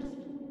 let's just...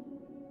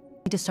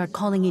 to start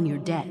calling in your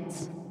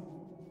debts.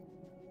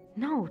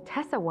 No,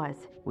 Tessa was.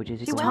 Which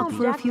is it You going talk to be?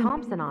 for a Jack few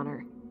Thompson on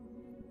her.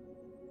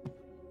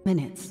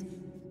 minutes.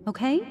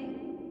 Okay?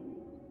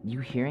 You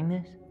hearing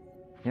this?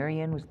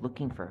 Marianne was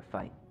looking for a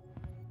fight.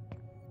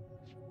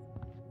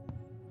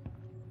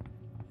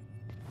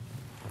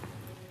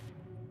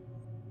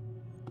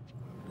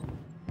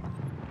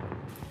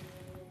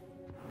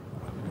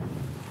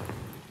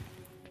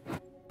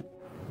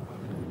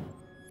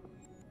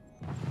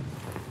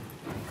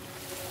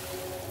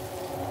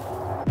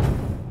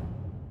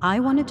 I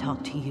want to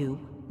talk to you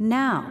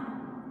now.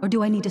 Or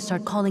do I need to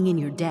start calling in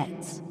your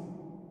debts?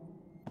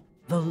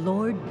 The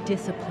Lord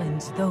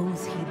disciplines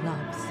those he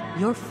loves.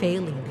 You're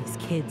failing these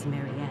kids,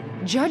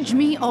 Marianne. Judge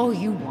me all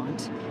you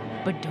want,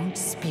 but don't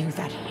spew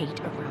that hate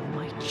around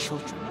my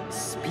children.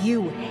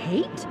 Spew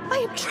hate?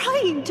 I am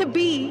trying to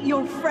be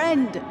your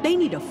friend. They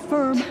need a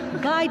firm,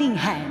 guiding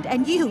hand,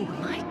 and you...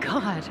 My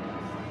God.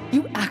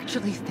 You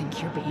actually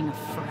think you're being a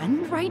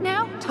friend right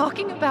now?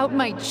 Talking about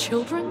my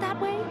children that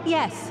way?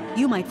 Yes,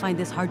 you might find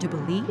this hard to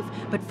believe,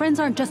 but friends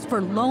aren't just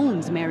for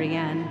loans,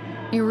 Marianne.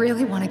 You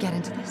really want to get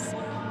into this?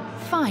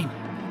 Fine.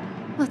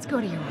 Let's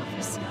go to your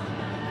office.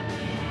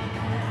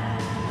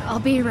 I'll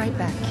be right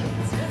back,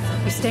 kids.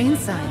 You stay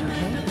inside,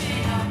 okay?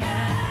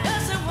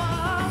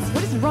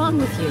 What is wrong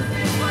with you?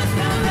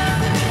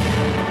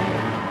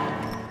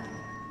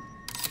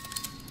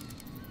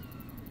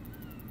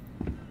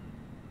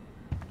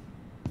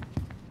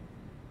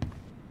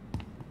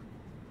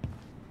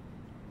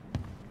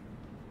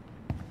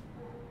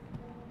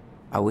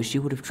 I wish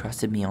you would have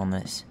trusted me on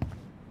this.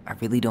 I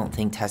really don't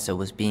think Tessa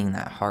was being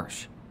that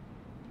harsh.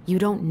 You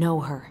don't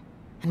know her.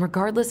 And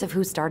regardless of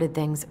who started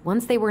things,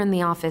 once they were in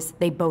the office,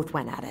 they both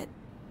went at it.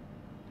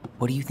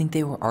 What do you think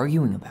they were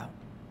arguing about?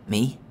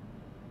 Me?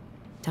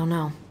 Don't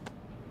know.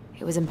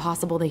 It was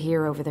impossible to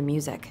hear over the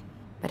music.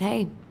 But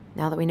hey,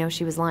 now that we know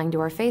she was lying to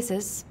our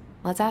faces,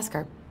 let's ask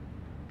her.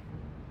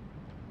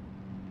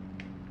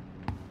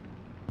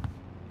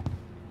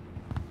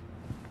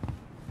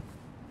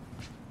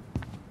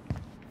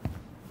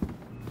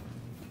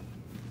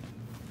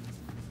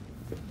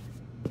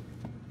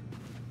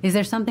 Is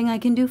there something I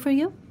can do for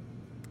you?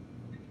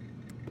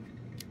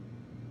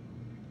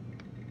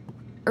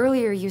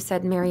 Earlier you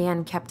said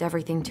Marianne kept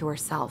everything to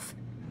herself.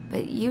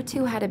 But you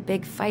two had a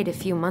big fight a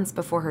few months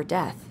before her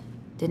death,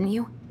 didn't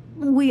you?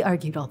 We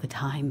argued all the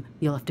time.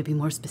 You'll have to be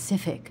more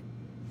specific.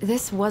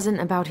 This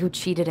wasn't about who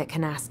cheated at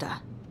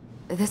Canasta.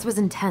 This was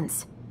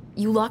intense.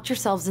 You locked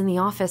yourselves in the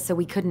office so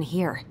we couldn't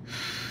hear.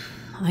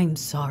 I'm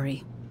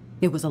sorry.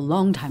 It was a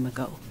long time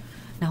ago.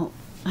 Now,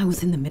 I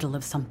was in the middle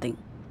of something.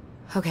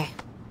 Okay.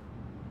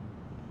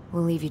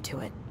 We'll leave you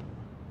to it.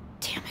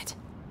 Damn it.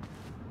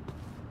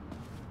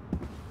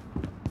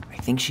 I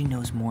think she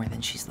knows more than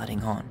she's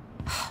letting on.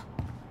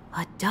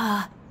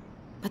 Duh.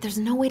 But there's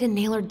no way to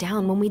nail her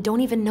down when we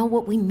don't even know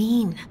what we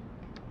mean.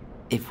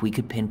 If we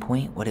could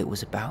pinpoint what it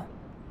was about,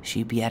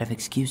 she'd be out of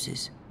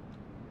excuses.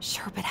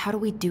 Sure, but how do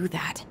we do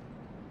that?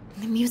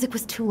 The music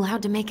was too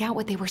loud to make out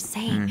what they were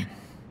saying.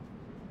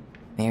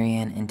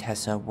 Marianne and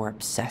Tessa were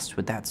obsessed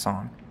with that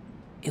song.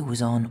 It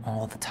was on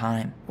all the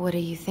time. What are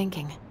you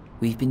thinking?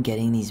 We've been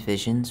getting these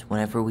visions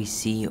whenever we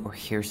see or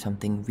hear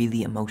something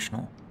really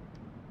emotional.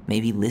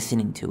 Maybe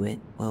listening to it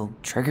will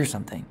trigger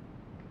something.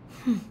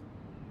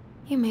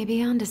 You may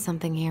be onto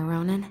something here,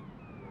 Ronan.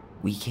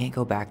 We can't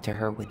go back to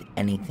her with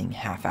anything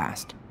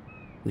half-assed.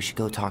 We should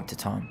go talk to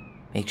Tom.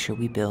 Make sure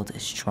we build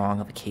as strong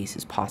of a case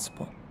as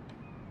possible.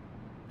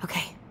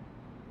 Okay.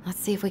 Let's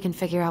see if we can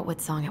figure out what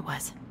song it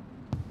was.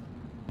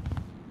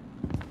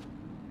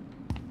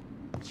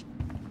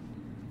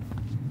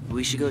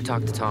 We should go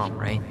talk to Tom,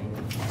 right?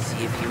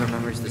 See if he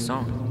remembers the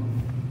song.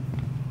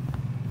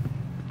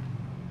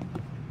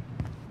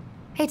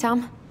 Hey,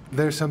 Tom.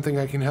 There's something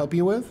I can help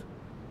you with?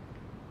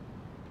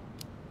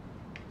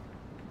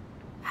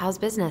 How's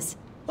business?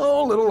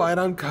 Oh, a little light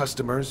on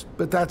customers,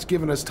 but that's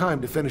given us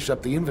time to finish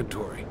up the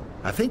inventory.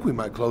 I think we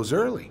might close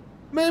early.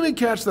 Maybe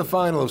catch the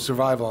final of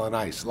Survival on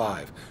Ice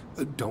live.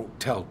 Don't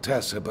tell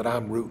Tessa, but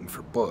I'm rooting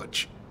for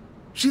Butch.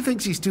 She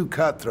thinks he's too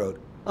cutthroat.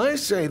 I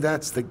say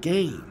that's the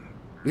game.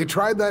 You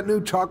tried that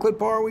new chocolate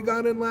bar we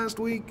got in last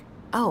week?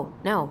 Oh,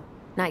 no,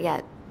 not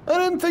yet. I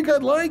didn't think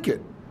I'd like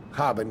it.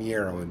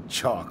 Habanero and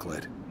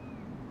chocolate.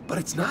 But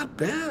it's not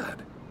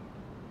bad.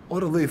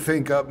 What'll they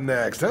think up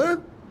next, huh?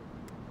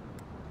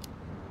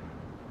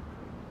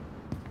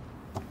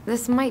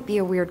 This might be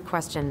a weird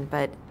question,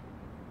 but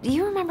do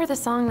you remember the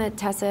song that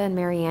Tessa and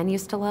Marianne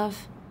used to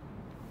love?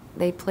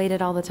 They played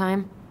it all the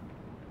time.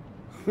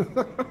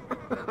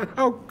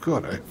 How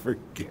could I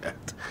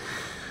forget?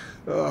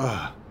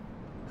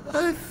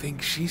 I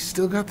think she's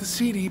still got the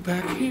CD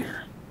back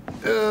here.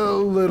 A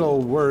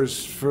little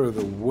worse for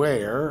the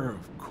wear,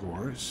 of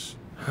course.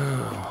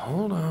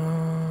 Hold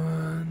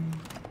on.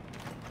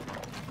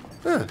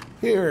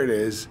 Here it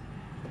is.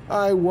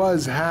 I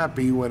was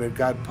happy when it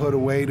got put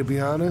away, to be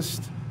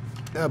honest.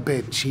 A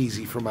bit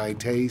cheesy for my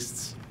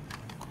tastes.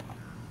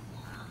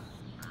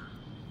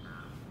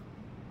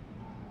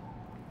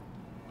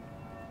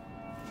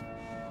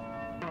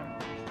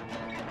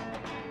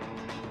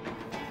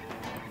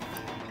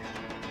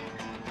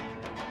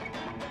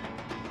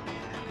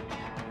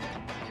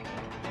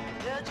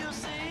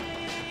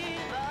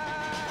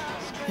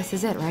 This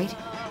is it, right?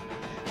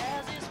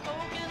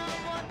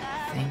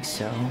 I think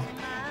so.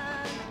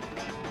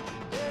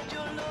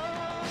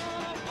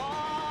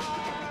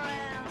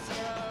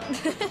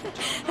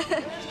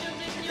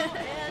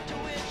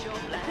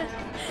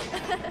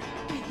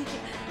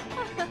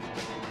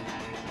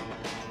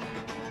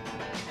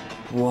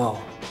 Whoa,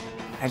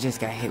 I just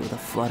got hit with a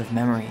flood of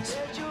memories.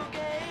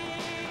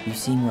 You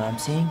seeing what I'm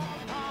seeing?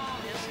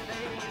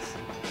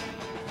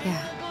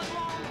 Yeah.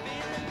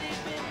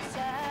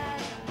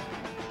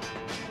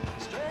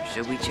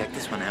 Should we check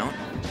this one out?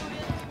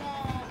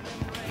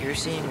 You're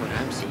seeing what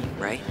I'm seeing,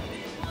 right?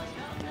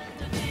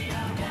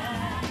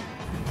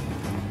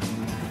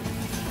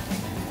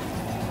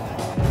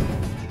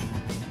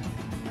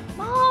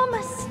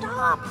 Mom,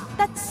 stop!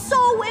 That's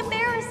so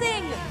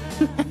embarrassing!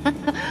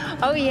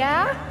 Oh,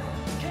 yeah?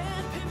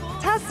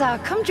 Tessa,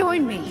 come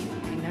join me.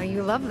 I know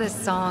you love this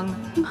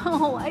song.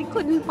 No, I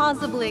couldn't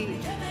possibly.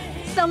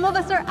 Some of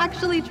us are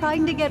actually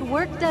trying to get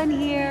work done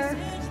here.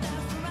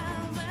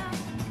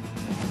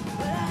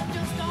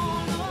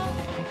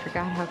 I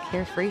forgot how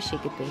carefree she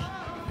could be.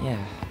 Yeah.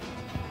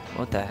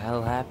 What the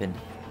hell happened?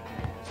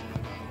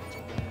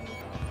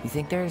 You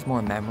think there's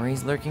more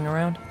memories lurking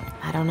around?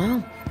 I don't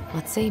know.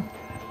 Let's see.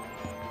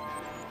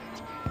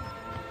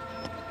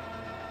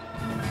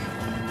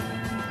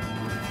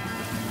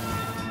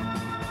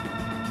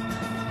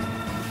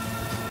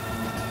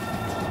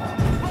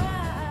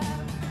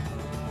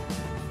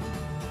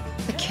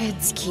 The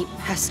kids keep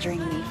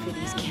pestering me for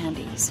these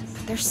candies.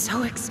 They're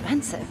so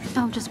expensive.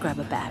 I'll just grab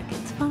a bag.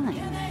 It's fine.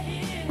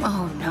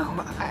 Oh,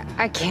 no.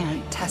 I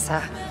can't,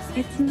 Tessa.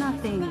 It's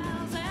nothing.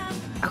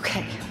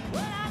 Okay.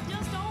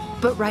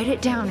 But write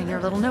it down in your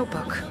little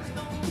notebook.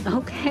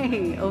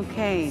 Okay,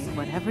 okay.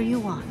 Whatever you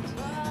want.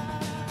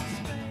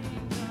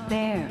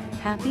 There.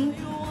 Happy?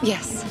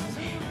 Yes.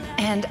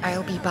 And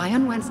I'll be by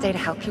on Wednesday to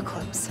help you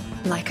close,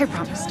 like I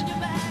promised.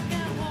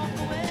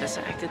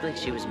 Tessa acted like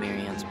she was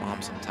Marianne's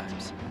mom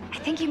sometimes.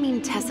 I think you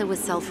mean Tessa was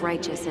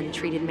self-righteous and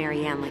treated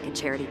Marianne like a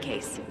charity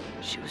case.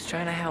 She was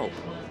trying to help.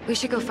 We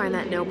should go find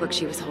that notebook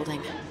she was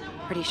holding.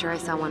 Pretty sure I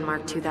saw one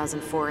marked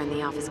 2004 in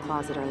the office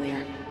closet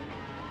earlier.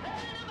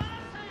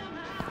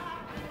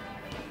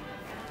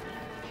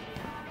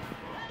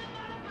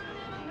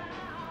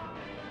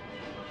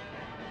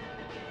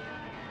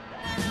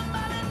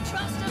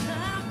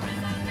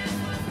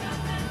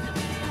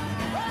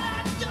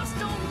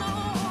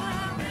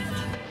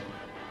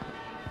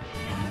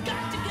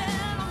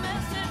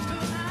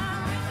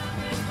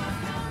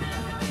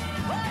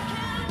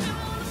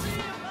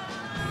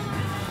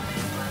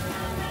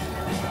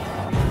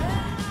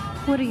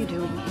 What are you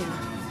doing here?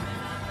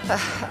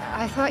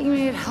 I thought you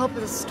needed help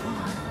with the storm.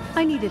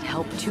 I needed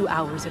help 2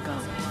 hours ago.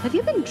 Have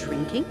you been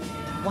drinking?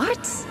 What?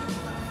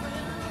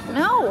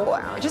 No,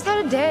 I just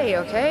had a day,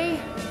 okay?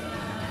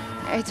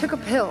 I took a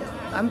pill.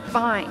 I'm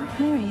fine.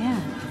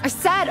 Marianne. I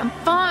said I'm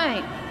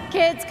fine!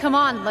 Kids, come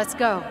on, let's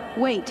go.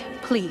 Wait,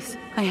 please.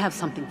 I have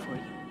something for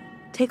you.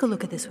 Take a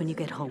look at this when you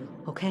get home,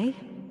 okay?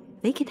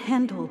 They can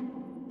handle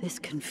this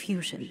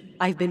confusion.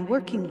 I've been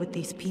working with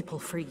these people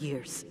for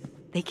years.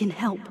 They can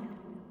help.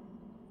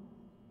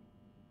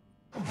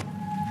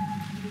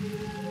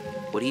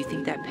 What do you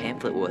think that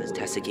pamphlet was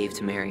Tessa gave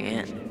to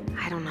Marianne?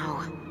 I don't know.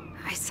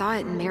 I saw it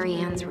in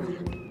Marianne's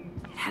room.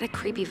 It had a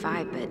creepy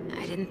vibe, but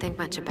I didn't think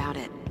much about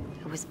it.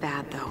 It was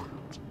bad, though.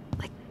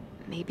 Like,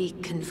 maybe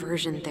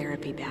conversion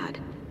therapy bad.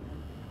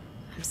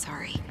 I'm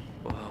sorry.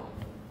 Whoa.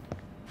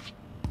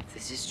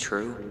 this is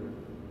true,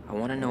 I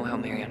want to know how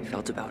Marianne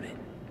felt about it.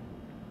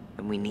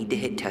 And we need to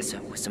hit Tessa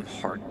with some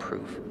hard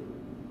proof.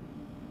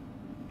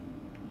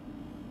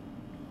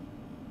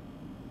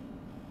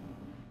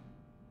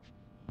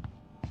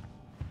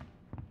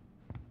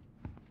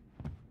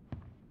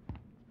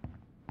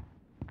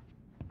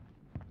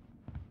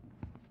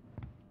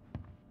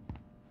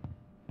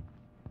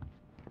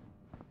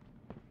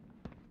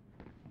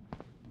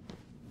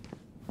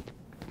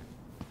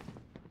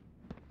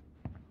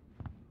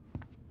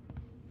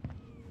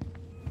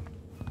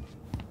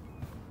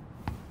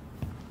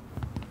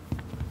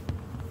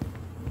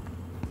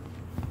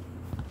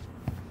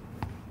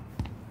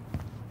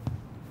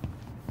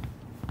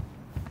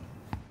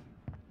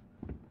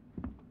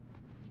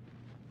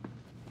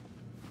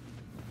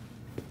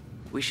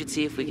 We should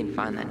see if we can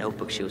find that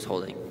notebook she was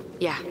holding.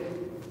 Yeah.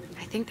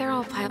 I think they're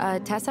all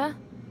Tessa?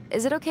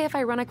 Is it okay if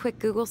I run a quick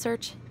Google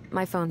search?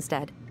 My phone's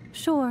dead.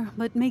 Sure,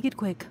 but make it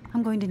quick.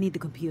 I'm going to need the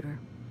computer.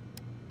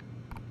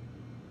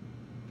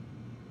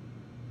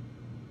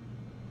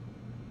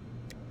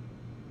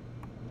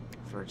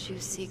 Virtue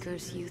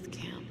Seekers Youth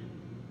Camp.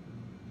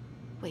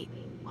 Wait,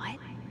 what?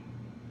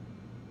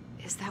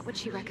 Is that what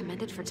she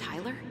recommended for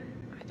Tyler?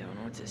 I don't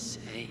know what to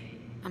say.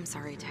 I'm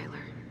sorry,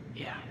 Tyler.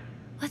 Yeah.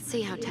 Let's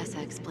see how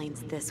Tessa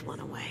explains this one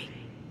away.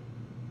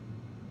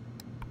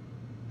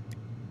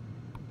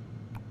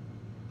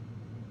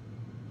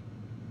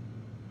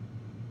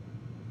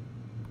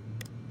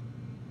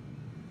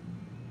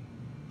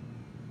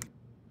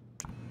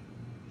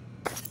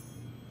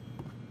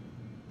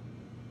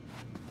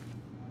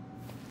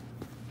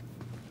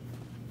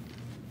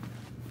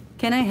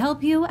 Can I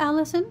help you,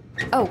 Allison?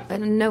 Oh,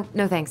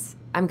 no thanks.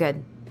 I'm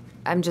good.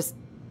 I'm just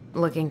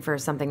looking for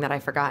something that I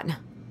forgot.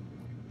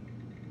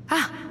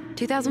 Ah,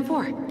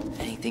 2004.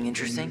 Anything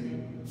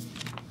interesting?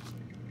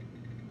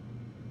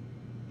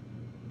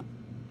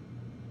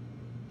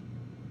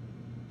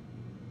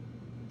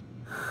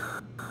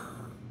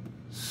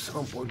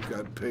 Someone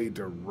got paid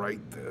to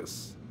write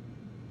this.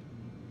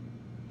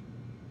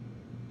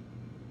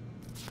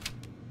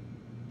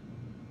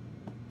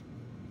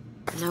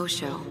 No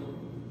show.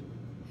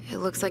 It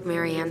looks like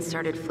Marianne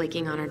started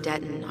flaking on her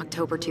debt in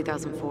October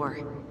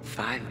 2004.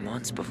 5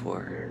 months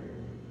before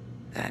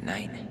that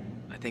night.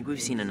 I think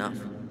we've seen enough.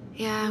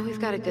 Yeah, we've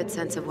got a good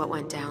sense of what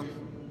went down.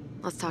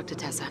 Let's talk to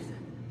Tessa.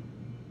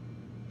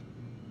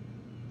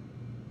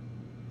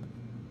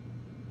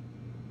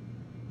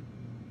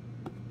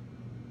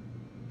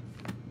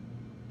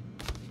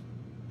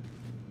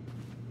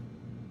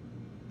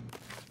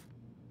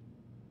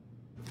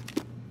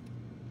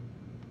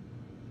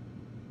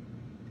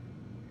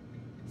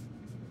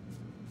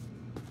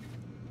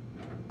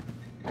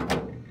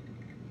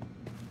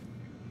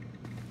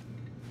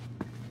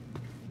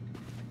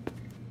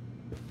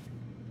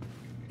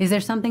 Is there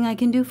something I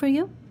can do for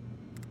you?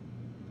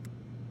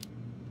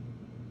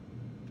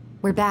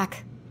 We're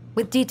back,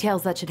 with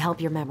details that should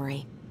help your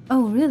memory.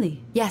 Oh,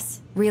 really?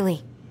 Yes,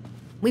 really.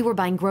 We were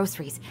buying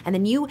groceries, and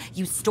then you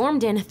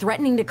stormed in,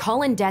 threatening to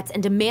call in debts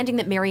and demanding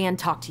that Marianne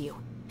talk to you.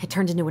 It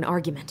turned into an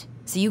argument.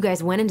 So you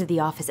guys went into the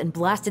office and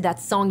blasted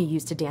that song you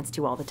used to dance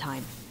to all the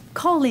time.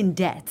 Call in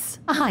debts?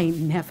 I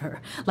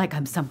never. Like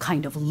I'm some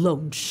kind of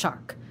loan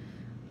shark.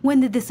 When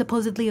did this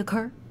supposedly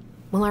occur?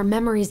 Well, our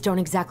memories don't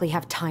exactly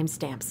have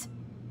timestamps.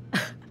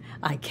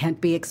 I can't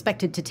be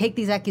expected to take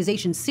these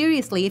accusations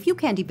seriously if you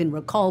can't even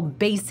recall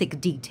basic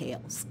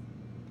details.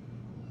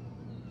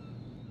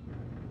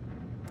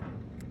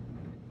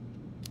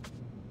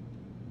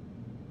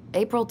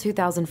 April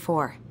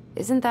 2004.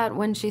 Isn't that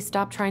when she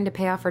stopped trying to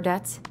pay off her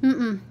debts?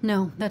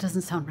 No, that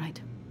doesn't sound right.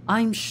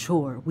 I'm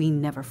sure we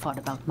never fought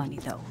about money,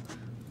 though.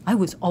 I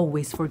was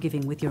always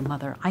forgiving with your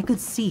mother. I could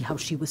see how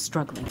she was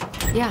struggling.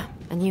 Yeah,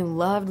 and you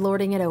loved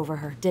lording it over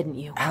her, didn't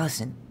you?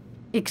 Allison.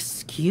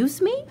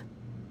 Excuse me?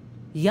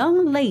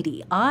 Young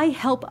lady, I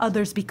help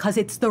others because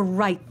it's the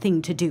right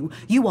thing to do.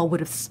 You all would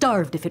have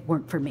starved if it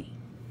weren't for me.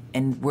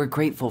 And we're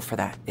grateful for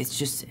that. It's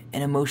just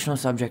an emotional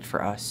subject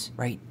for us,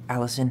 right,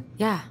 Allison?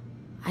 Yeah.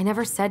 I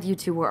never said you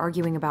two were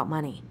arguing about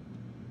money.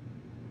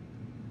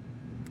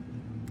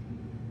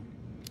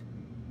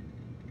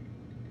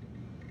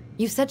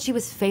 You said she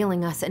was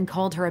failing us and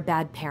called her a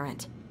bad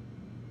parent.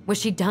 Was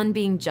she done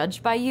being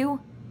judged by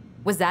you?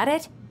 Was that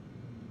it?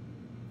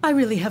 I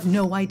really have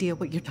no idea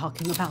what you're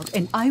talking about,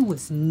 and I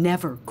was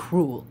never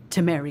cruel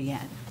to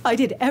Marianne. I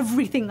did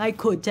everything I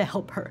could to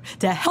help her,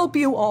 to help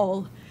you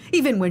all.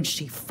 Even when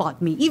she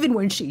fought me, even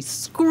when she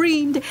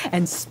screamed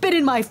and spit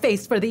in my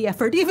face for the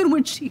effort, even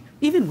when she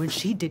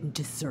didn't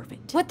deserve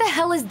it. What the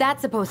hell is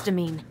that supposed to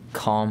mean?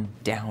 Calm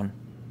down.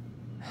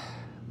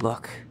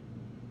 Look,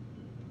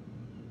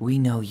 we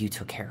know you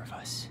took care of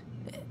us,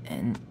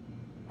 and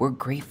we're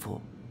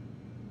grateful.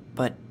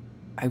 But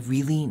I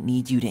really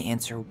need you to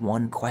answer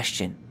one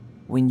question.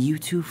 When you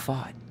two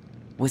fought,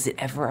 was it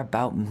ever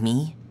about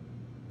me?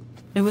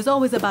 It was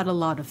always about a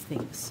lot of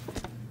things.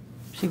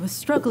 She was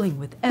struggling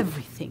with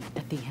everything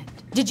at the end.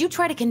 Did you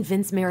try to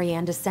convince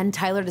Marianne to send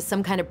Tyler to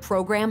some kind of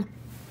program?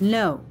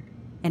 No,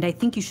 and I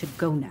think you should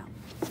go now.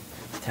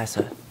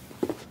 Tessa,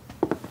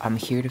 I'm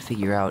here to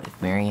figure out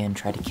if Marianne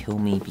tried to kill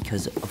me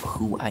because of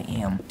who I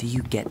am. Do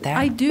you get that?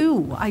 I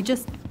do. I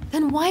just...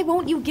 Then why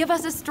won't you give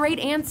us a straight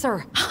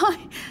answer?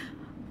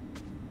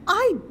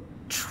 I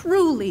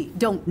truly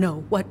don't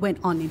know what went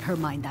on in her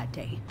mind that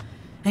day.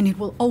 And it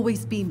will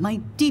always be my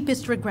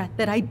deepest regret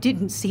that I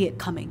didn't see it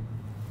coming.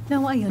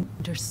 Now, I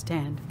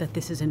understand that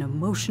this is an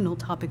emotional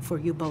topic for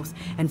you both,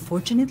 and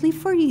fortunately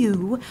for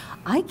you,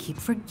 I keep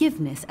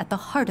forgiveness at the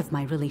heart of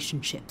my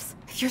relationships.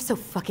 If you're so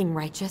fucking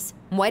righteous,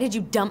 why did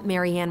you dump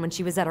Marianne when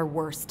she was at her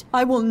worst?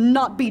 I will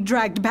not be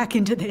dragged back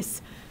into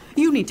this.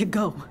 You need to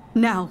go,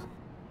 now.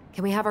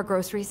 Can we have our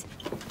groceries?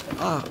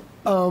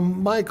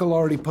 Michael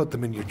already put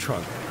them in your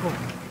trunk. Cool.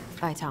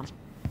 Bye, Tom.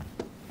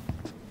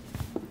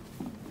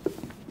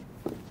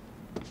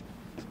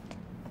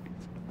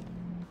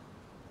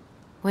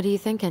 What are you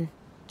thinking?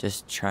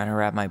 Just trying to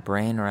wrap my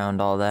brain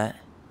around all that.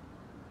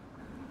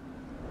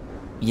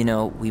 You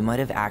know, we might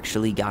have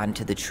actually gotten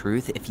to the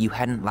truth if you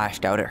hadn't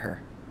lashed out at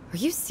her. Are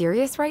you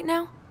serious right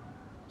now?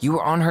 You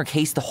were on her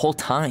case the whole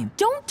time.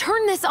 Don't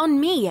turn this on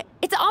me!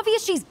 It's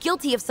obvious she's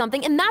guilty of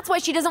something, and that's why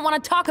she doesn't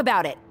want to talk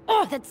about it!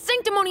 Ugh, that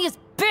sanctimonious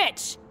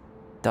bitch!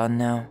 Done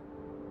now?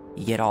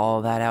 You get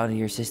all that out of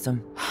your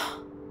system?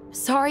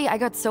 Sorry I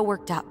got so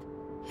worked up.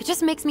 It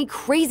just makes me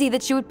crazy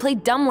that she would play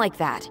dumb like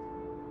that.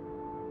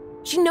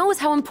 She knows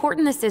how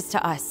important this is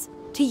to us.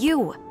 To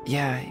you.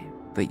 Yeah,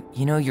 but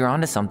you know, you're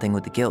onto something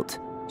with the guilt.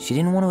 She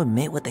didn't want to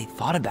admit what they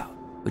thought about,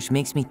 which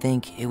makes me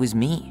think it was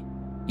me.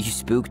 You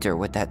spooked her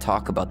with that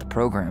talk about the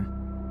program.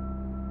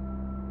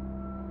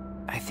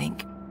 I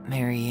think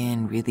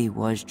Marianne really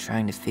was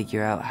trying to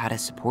figure out how to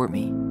support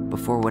me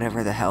before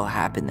whatever the hell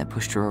happened that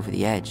pushed her over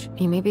the edge.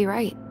 You may be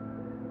right.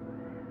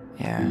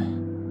 Yeah.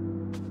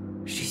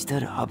 She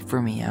stood up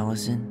for me,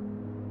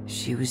 Allison.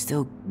 She was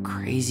still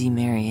crazy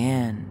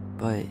Marianne,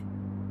 but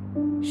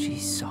she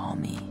saw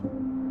me.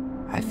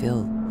 I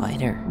feel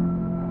lighter.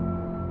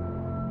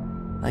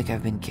 Like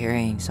I've been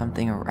carrying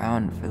something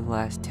around for the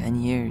last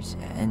 10 years,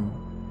 and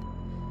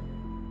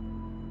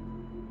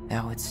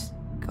now it's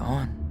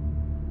gone.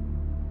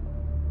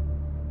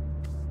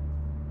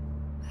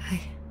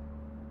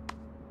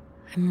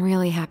 I'm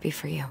really happy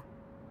for you.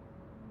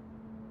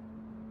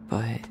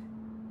 But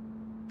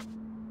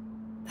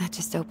that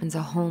just opens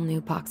a whole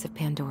new box of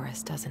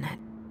Pandora's, doesn't it?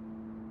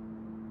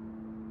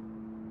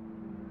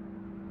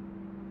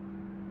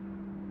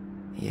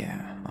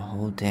 yeah, a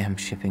whole damn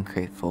shipping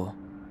crate full.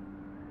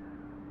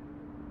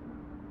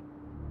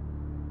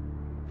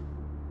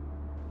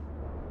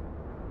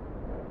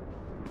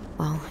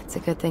 Well, it's a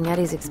good thing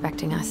Eddie's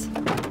expecting us.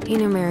 He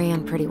knew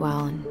Marianne pretty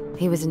well, and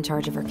he was in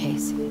charge of her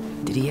case.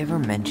 Did he ever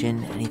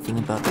mention anything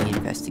about the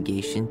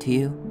investigation to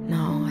you?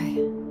 No, I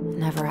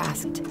never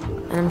asked.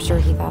 And I'm sure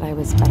he thought I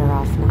was better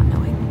off not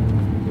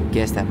knowing.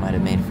 Guess that might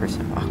have made for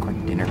some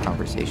awkward dinner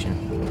conversation.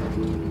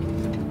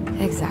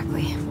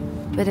 Exactly.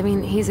 But I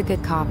mean, he's a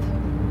good cop.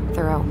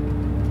 Thorough.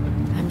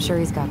 I'm sure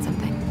he's got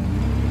something.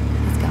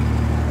 Let's go.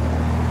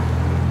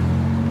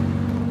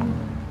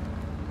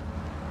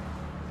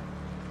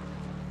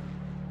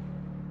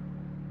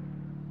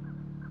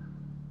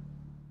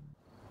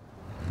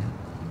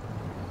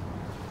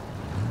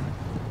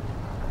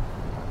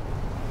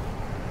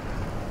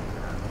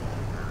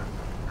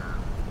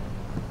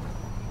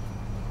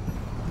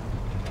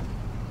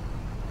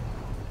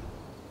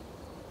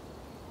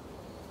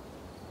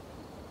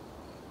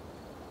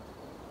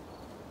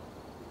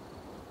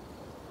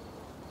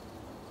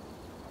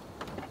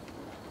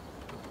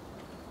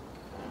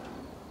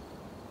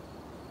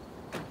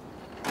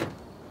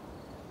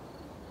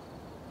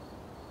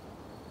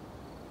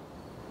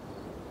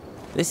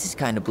 This is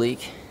kind of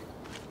bleak.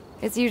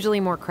 It's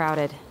usually more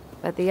crowded,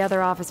 but the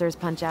other officers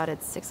punch out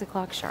at 6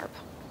 o'clock sharp.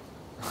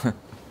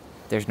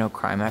 There's no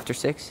crime after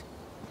 6?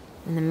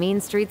 In the mean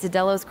streets of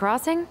Delos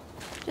Crossing,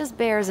 just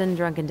bears and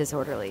drunken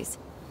disorderlies.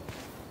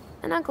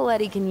 And Uncle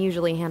Eddie can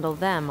usually handle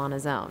them on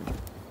his own.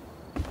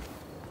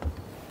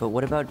 But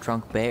what about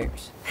drunk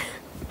bears?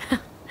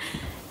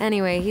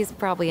 Anyway, he's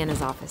probably in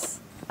his office,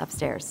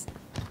 upstairs.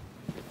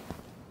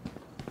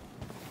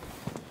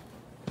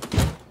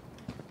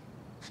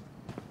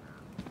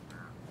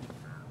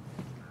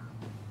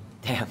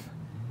 Damn,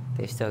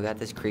 they've still got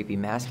this creepy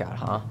mascot,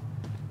 huh?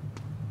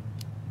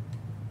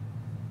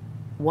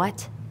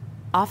 What?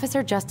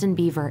 Officer Justin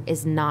Beaver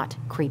is not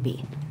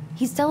creepy.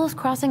 He's Delos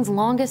Crossing's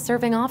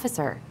longest-serving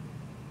officer.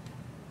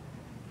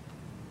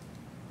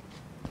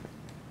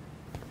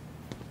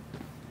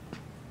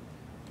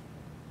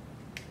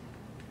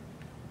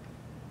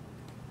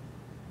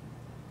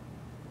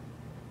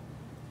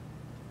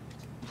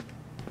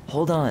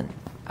 Hold on.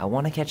 I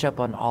want to catch up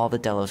on all the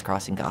Delos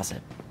Crossing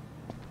gossip.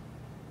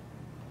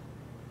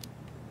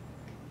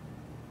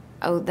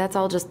 Oh, that's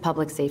all just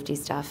public safety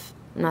stuff.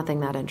 Nothing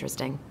that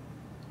interesting.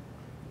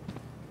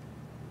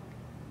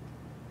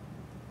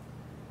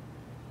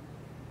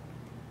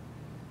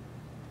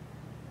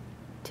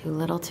 Too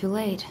little, too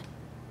late.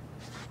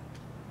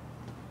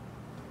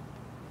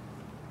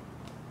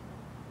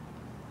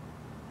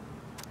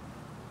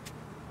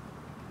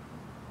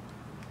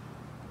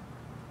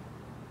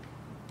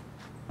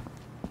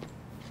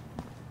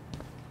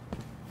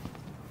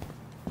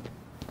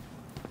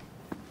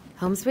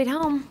 Home sweet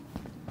home.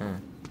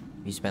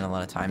 You spent a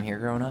lot of time here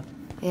growing up?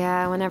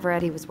 Yeah, whenever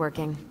Eddie was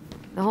working.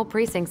 The whole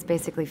precinct's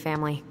basically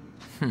family.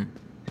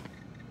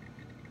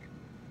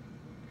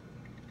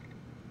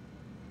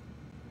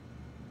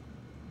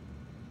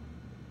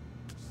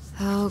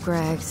 Oh,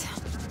 Greg's.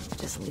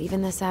 Just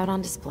leaving this out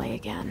on display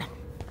again.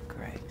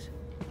 Greg's?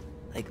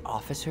 Like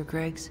Officer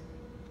Greg's?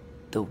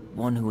 The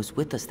one who was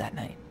with us that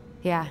night?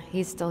 Yeah,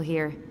 he's still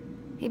here.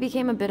 He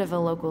became a bit of a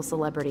local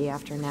celebrity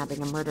after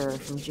nabbing a murderer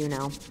from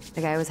Juneau.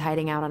 The guy was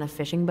hiding out on a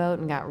fishing boat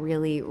and got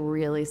really,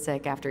 really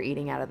sick after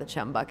eating out of the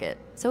chum bucket.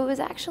 So it was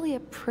actually a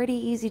pretty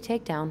easy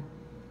takedown.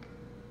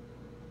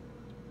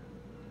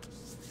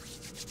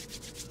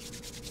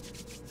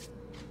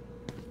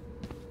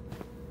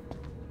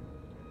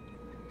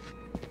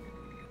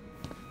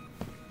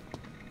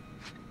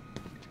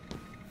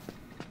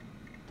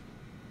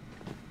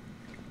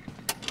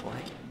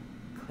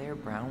 Claire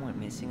Brown went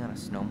missing on a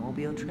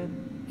snowmobile trip?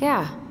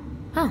 Yeah.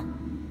 Huh.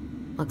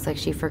 Looks like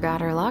she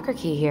forgot her locker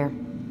key here.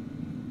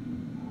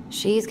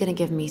 She's gonna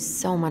give me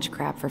so much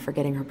crap for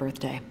forgetting her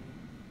birthday.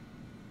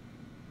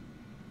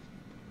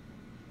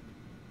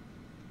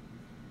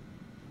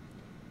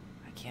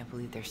 I can't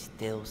believe they're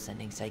still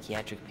sending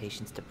psychiatric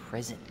patients to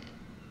prison.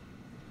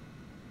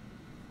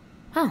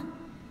 Huh.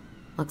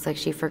 Looks like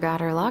she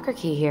forgot her locker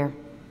key here.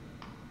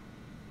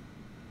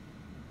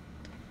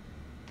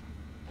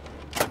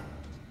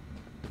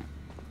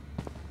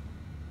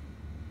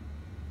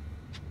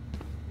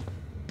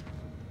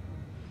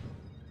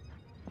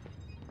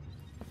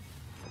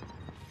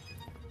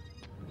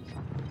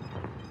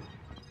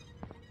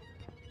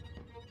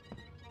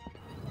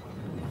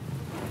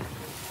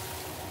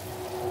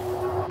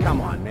 Come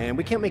on, man.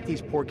 We can't make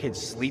these poor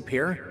kids sleep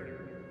here.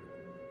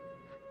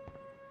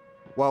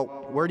 Well,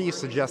 where do you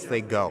suggest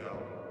they go?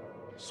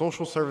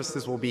 Social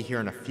services will be here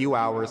in a few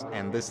hours,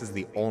 and this is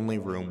the only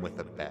room with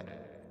a bed.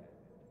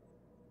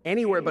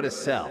 Anywhere but a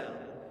cell.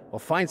 We'll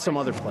find some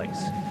other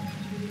place.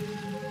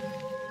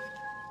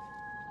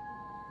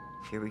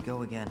 Here we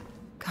go again.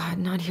 God,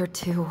 not here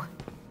too.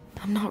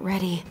 I'm not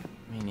ready.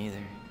 Me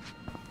neither.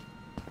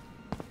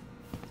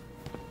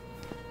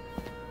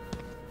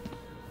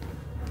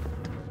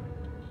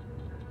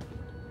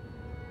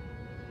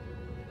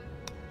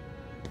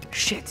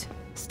 Shit.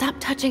 Stop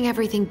touching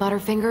everything,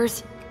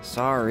 Butterfingers.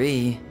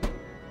 Sorry.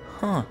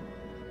 Huh.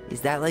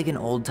 Is that like an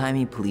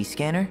old-timey police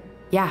scanner?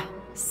 Yeah,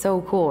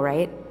 so cool,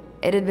 right?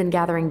 It had been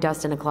gathering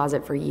dust in a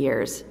closet for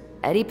years.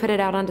 Eddie put it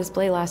out on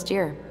display last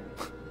year.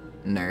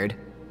 Nerd.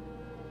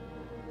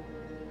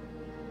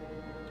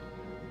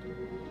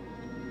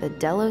 The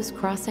Delos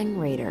Crossing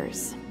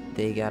Raiders.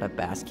 They got a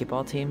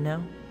basketball team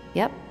now?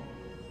 Yep.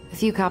 A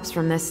few cops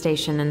from this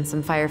station and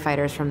some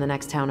firefighters from the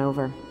next town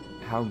over.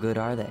 How good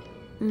are they?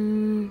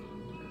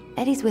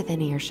 Eddie's within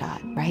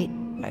earshot, right?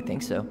 I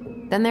think so.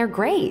 Then they're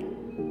great.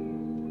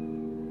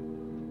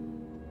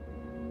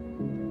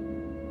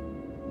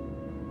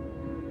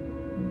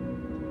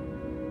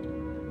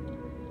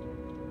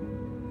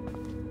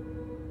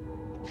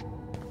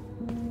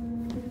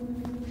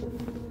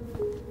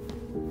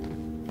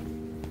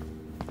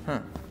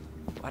 Huh.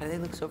 Why do they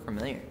look so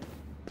familiar?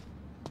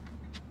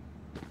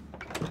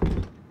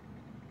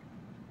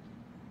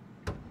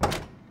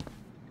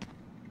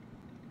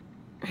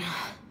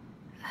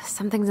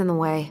 Something's in the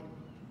way.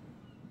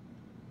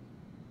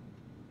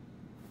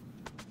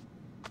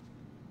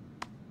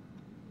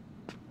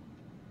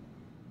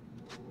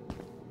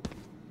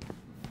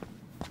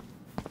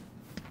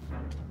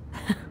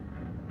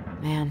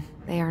 Man,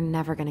 they are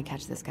never gonna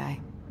catch this guy.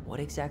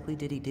 What exactly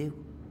did he do?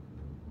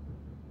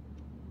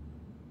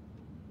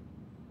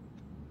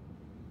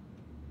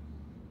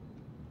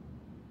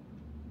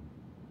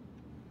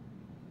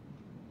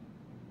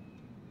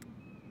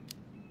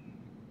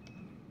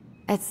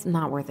 It's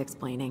not worth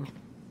explaining.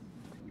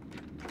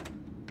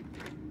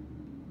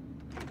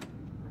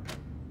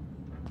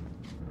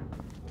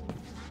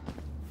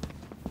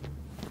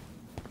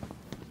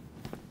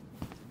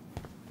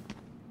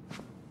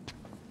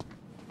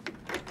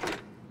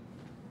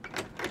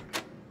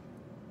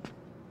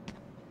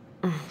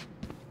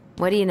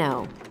 What do you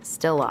know?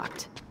 Still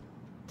locked.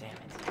 Damn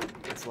it.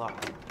 It's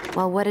locked.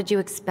 Well, what did you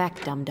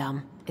expect,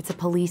 dum-dum? It's a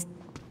police...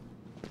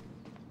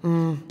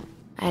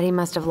 Eddie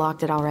must have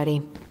locked it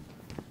already.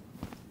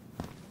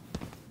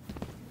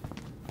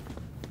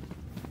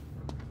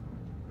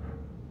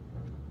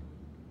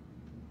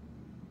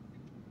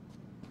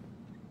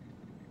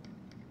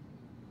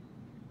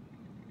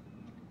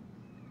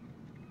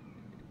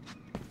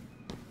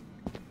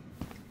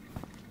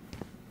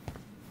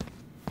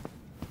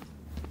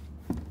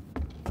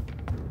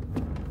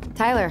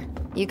 Tyler,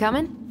 you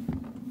coming?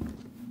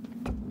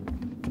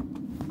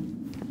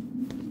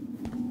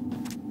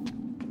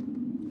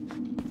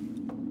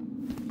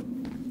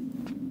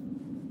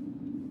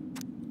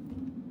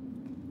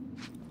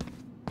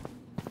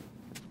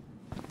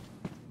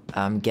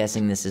 I'm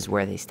guessing this is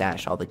where they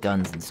stash all the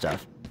guns and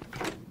stuff.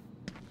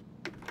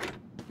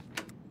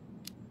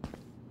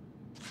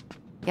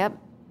 Yep.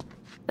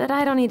 But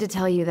I don't need to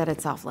tell you that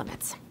it's off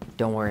limits.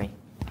 Don't worry.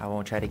 I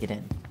won't try to get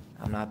in.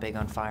 I'm not big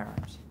on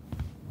firearms.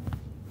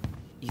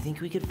 You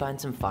think we could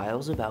find some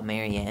files about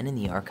Marianne in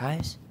the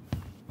archives?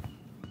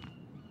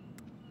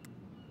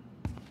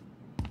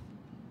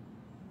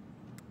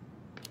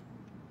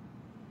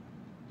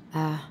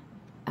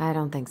 I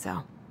don't think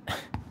so.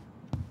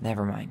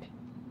 Never mind.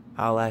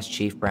 I'll ask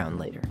Chief Brown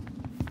later.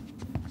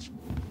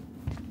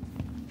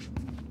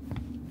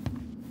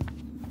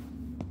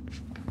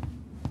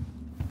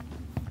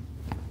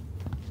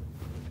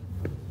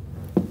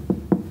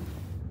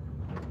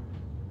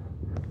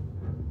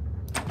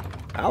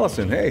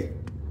 Allison, hey.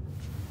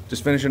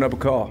 Just finishing up a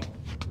call.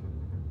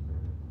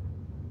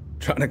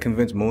 Trying to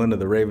convince Melinda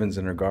the Ravens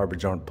and her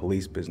garbage aren't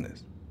police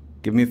business.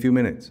 Give me a few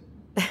minutes.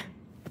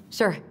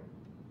 Sure.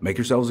 Make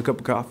yourselves a cup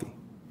of coffee.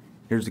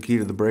 Here's the key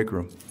to the break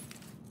room.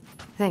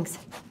 Thanks.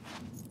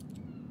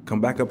 Come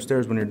back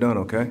upstairs when you're done,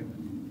 okay?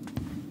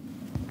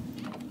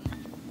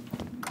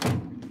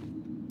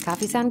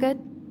 Coffee sound good?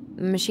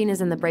 The machine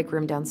is in the break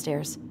room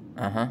downstairs.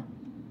 Uh-huh.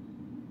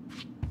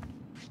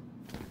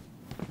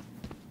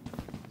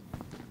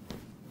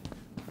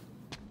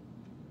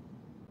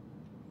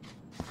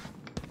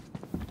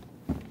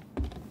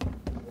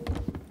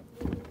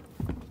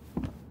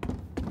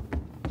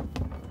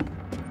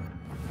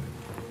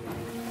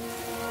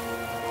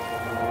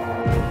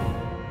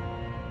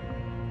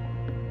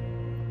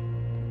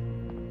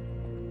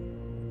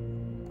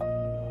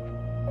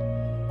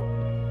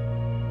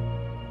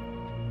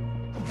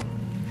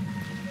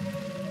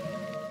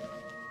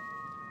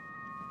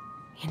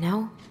 You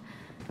know,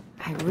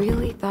 I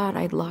really thought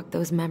I'd locked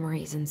those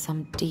memories in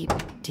some deep,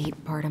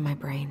 deep part of my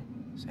brain.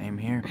 Same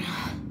here.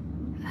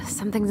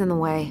 Something's in the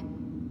way.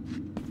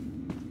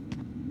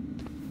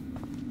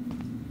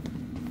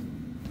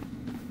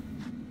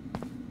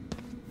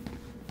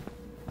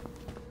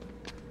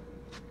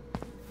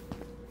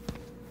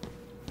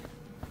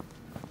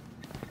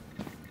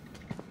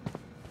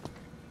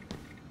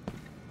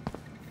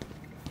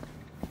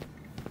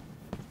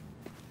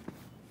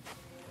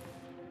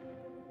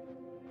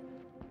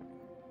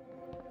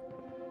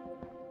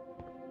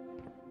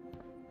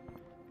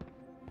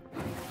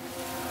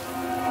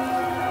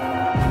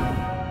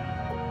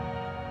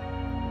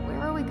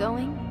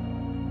 Going?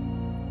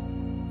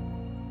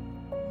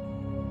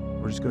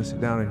 We're just gonna sit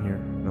down in here,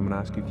 and I'm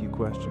gonna ask you a few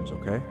questions,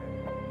 okay?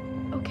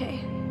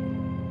 Okay.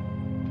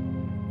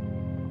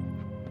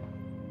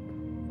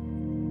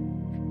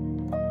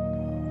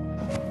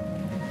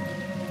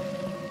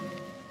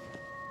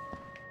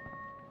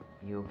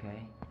 You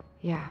okay?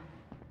 Yeah.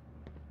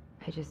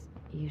 I just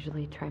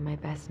usually try my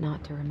best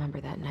not to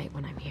remember that night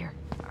when I'm here.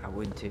 I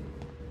would too.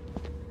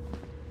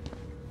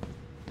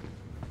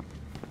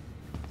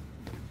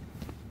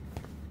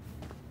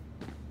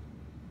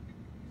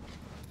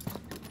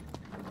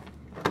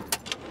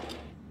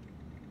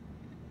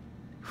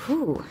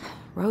 Whew.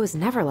 Rose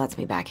never lets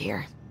me back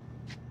here.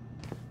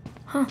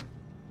 Huh.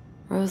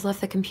 Rose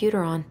left the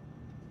computer on.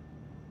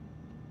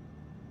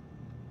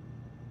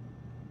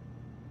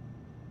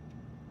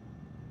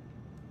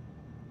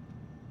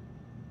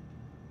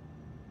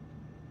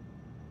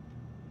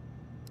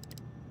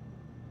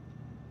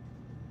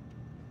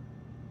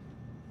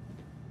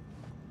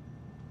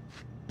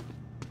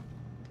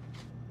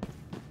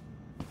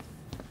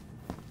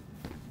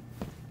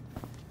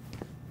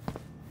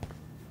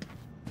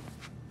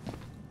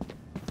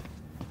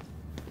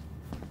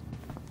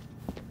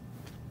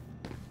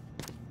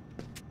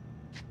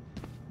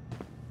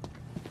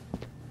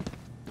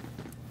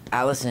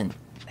 Allison,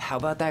 how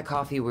about that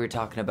coffee we were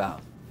talking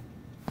about?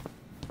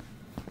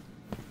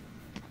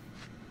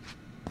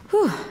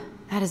 Whew.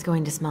 That is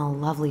going to smell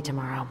lovely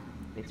tomorrow.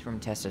 It's from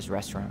Tessa's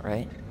restaurant,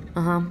 right?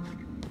 Uh-huh.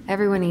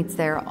 Everyone eats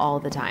there all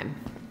the time.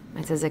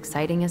 It's as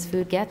exciting as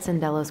food gets in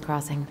Delos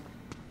Crossing.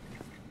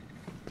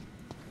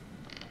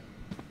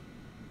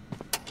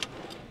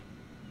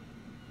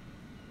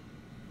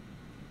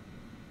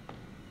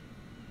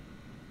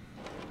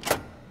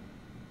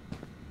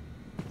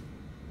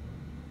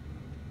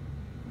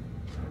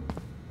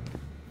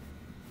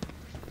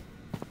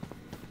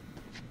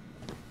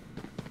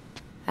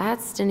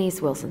 That's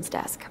Denise Wilson's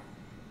desk.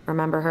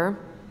 Remember her?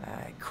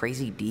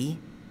 Crazy D?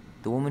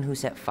 The woman who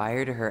set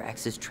fire to her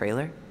ex's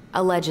trailer?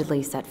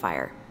 Allegedly set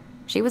fire.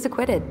 She was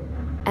acquitted.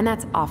 And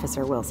that's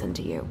Officer Wilson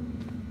to you.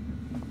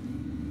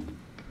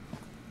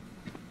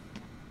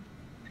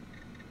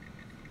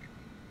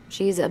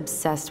 She's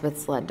obsessed with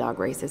sled dog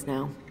races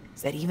now.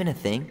 Is that even a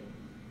thing?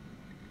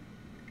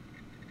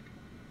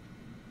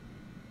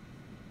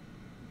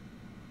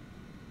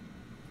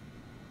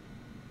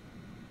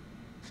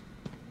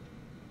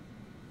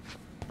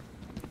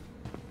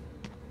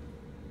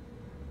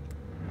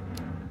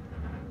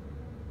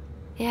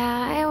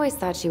 Yeah, I always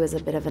thought she was a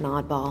bit of an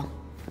oddball.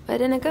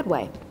 But in a good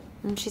way.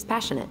 And she's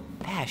passionate.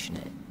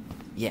 Passionate?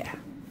 Yeah.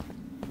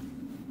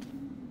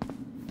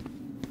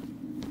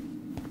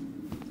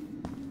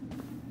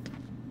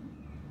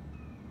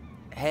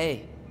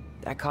 Hey,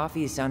 that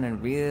coffee is sounding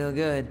real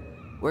good.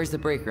 Where's the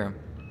break room?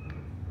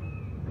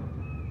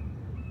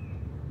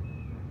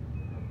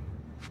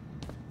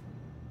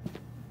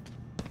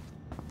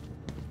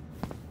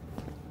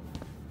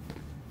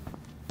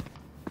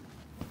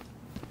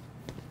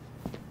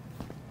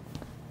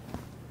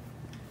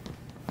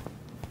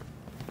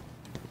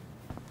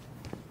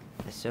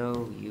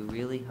 So you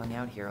really hung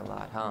out here a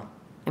lot, huh?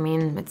 I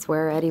mean, it's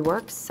where Eddie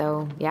works,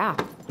 so yeah.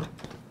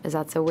 Is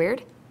that so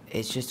weird?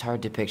 It's just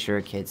hard to picture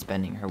a kid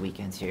spending her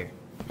weekends here.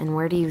 And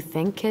where do you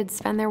think kids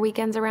spend their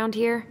weekends around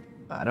here?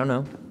 I don't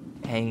know.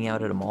 Hanging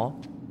out at a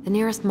mall? The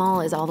nearest mall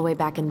is all the way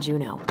back in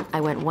Juneau.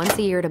 I went once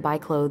a year to buy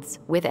clothes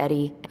with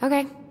Eddie.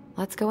 Okay,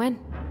 let's go in.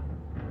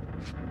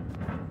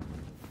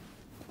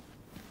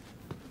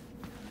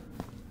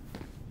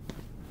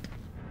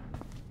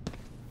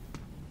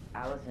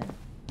 Allison,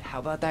 how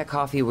about that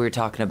coffee we were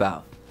talking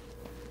about?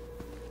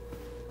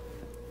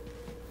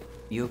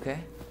 You okay?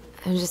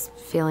 I'm just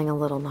feeling a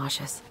little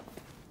nauseous.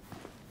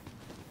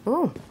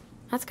 Ooh,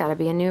 that's gotta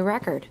be a new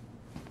record.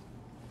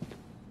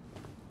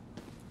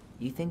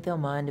 You think they'll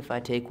mind if I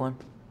take one?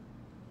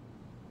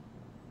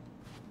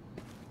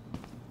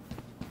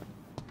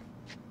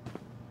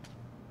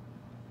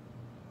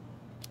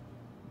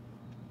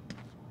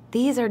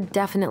 These are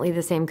definitely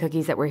the same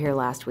cookies that were here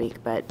last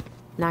week, but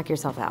knock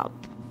yourself out.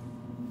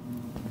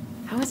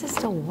 How is this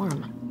still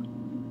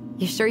warm?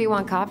 You sure you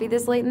want coffee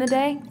this late in the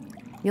day?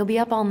 You'll be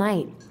up all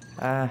night.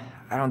 I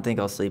don't think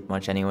I'll sleep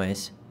much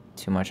anyways.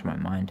 Too much on my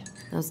mind.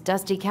 Those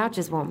dusty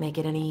couches won't make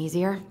it any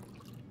easier.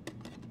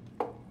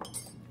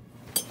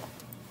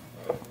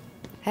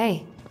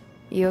 Hey,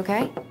 you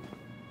okay?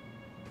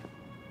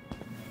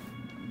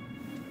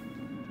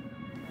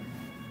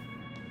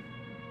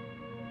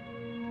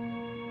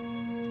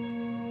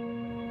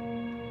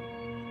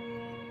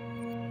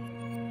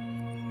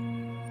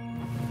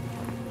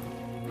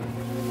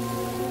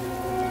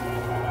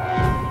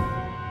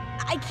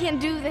 I can't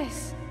do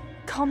this.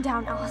 Calm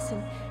down,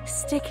 Allison.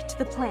 Stick to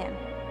the plan.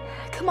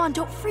 Come on,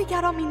 don't freak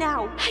out on me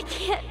now. I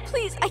can't.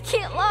 Please, I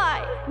can't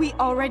lie. We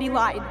already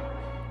lied.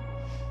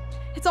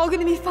 It's all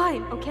gonna be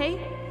fine, okay?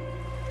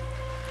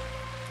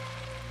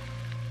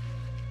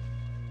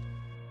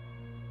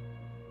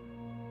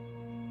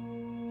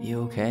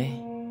 You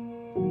okay?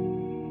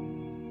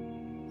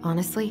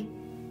 Honestly,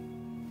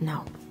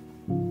 no.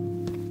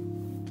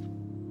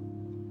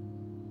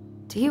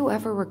 Do you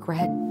ever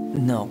regret?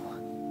 No.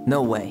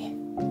 No way.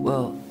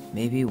 Well,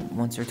 maybe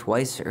once or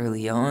twice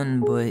early on,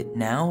 but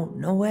now,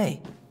 no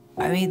way.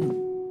 I mean,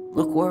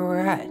 look where we're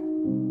at.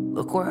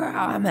 Look where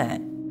I'm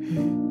at.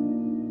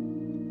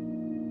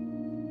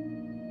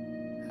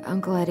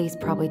 Uncle Eddie's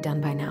probably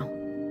done by now.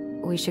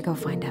 We should go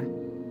find him.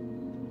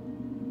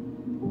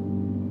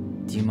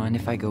 Do you mind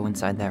if I go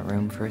inside that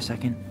room for a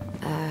second?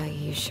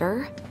 You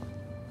sure?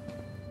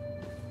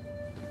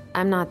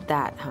 I'm not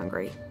that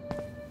hungry.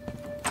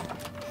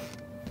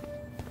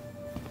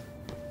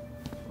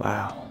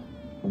 Wow.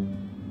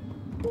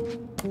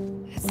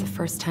 It's the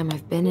first time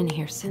I've been in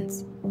here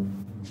since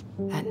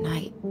that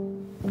night.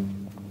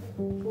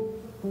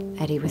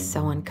 Eddie was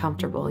so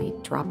uncomfortable, he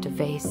dropped a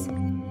vase.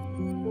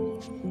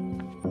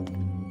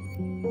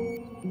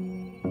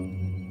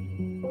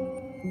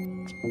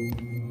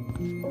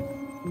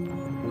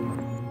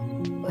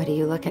 What are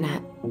you looking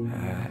at?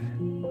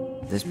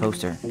 This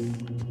poster.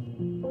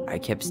 I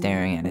kept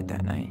staring at it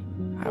that night.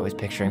 I was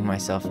picturing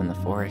myself in the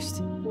forest,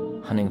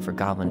 hunting for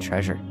goblin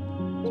treasure.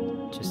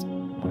 Just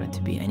wanted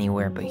to be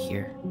anywhere but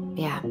here.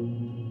 Yeah.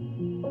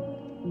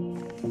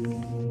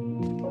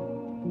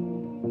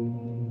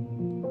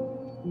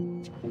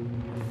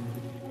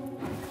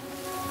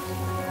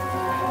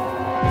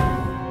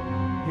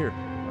 Here.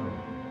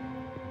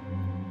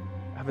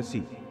 Have a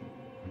seat.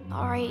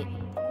 All right.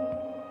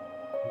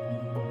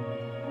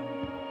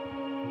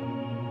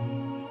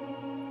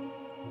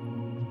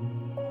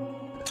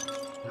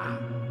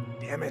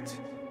 Damn it.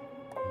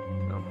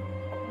 No.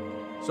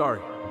 Sorry.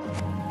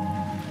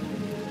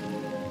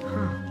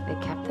 Huh, they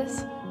kept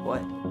this?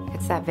 What?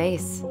 It's that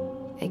vase.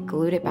 They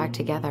glued it back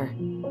together.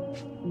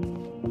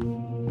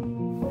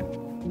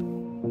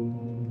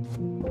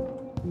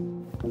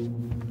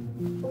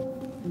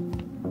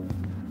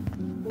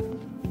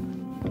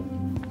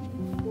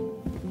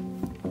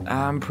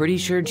 I'm pretty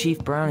sure Chief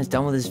Brown is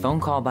done with his phone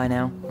call by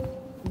now.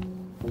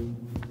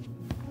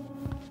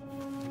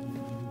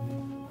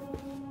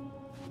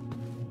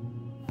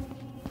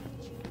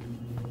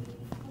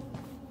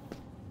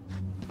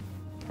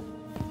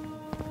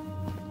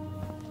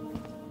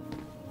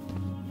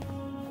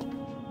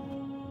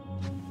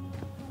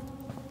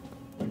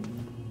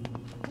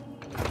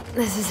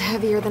 This is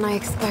heavier than I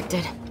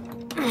expected.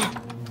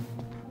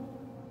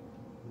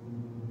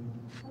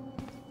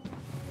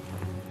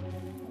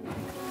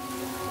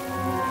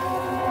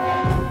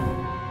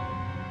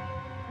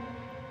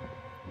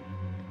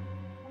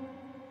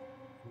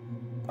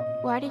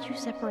 Why did you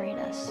separate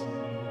us?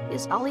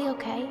 Is Ollie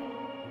okay?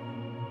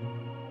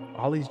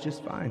 Ollie's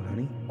just fine,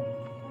 honey.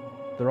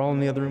 They're all in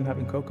the other room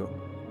having cocoa.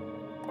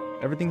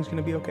 Everything's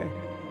gonna be okay.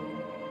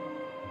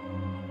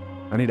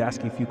 I need to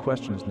ask you a few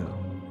questions now.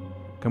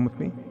 Come with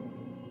me.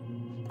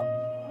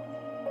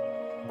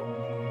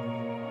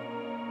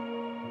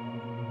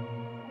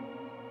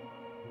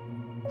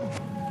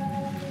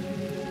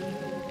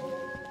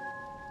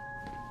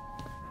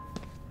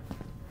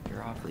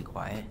 You're awfully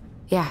quiet.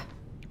 Yeah,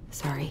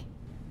 sorry.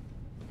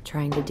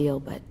 Trying to deal,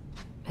 but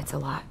it's a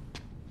lot.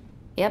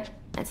 Yep,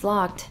 it's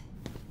locked.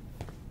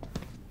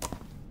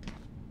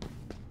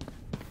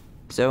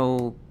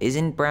 So,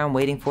 isn't Brown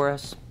waiting for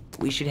us?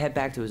 We should head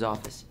back to his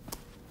office.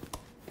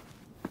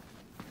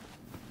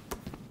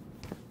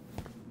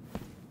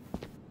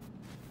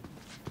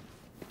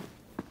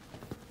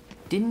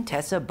 Didn't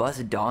Tessa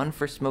bust Dawn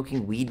for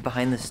smoking weed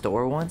behind the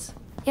store once?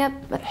 Yep,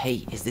 but...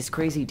 Hey, is this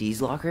Crazy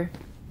D's locker?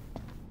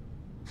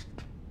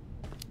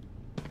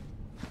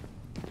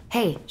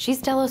 Hey,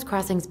 she's Delos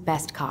Crossing's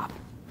best cop.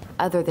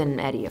 Other than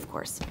Eddie, of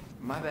course.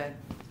 My bad.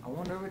 I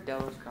wonder what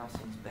Delos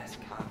Crossing's best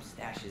cop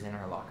stashes in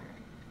her locker.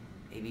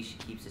 Maybe she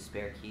keeps a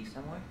spare key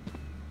somewhere?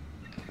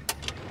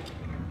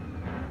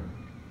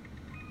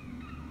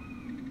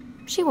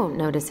 She won't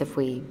notice if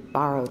we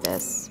borrow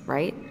this,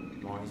 right?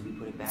 As long as we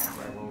put it back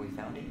right where we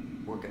found it,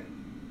 we're good.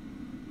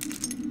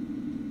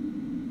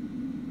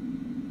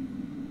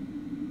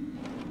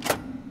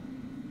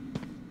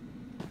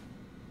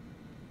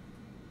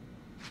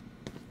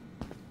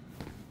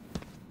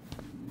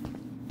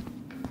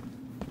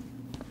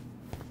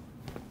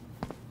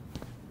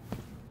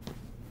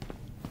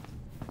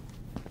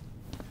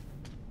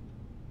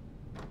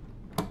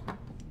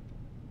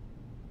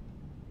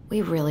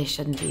 We really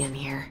shouldn't be in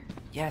here.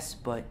 Yes,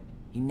 but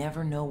you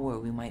never know where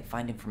we might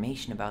find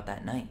information about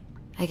that night.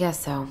 I guess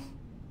so.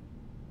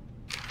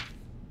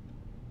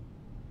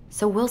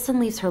 So Wilson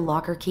leaves her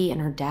locker key in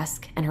her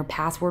desk and her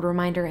password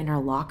reminder in her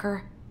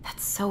locker?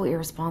 That's so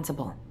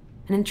irresponsible.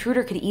 An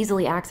intruder could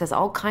easily access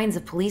all kinds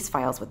of police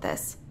files with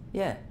this.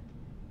 Yeah,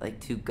 like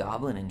 2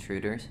 goblin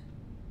intruders.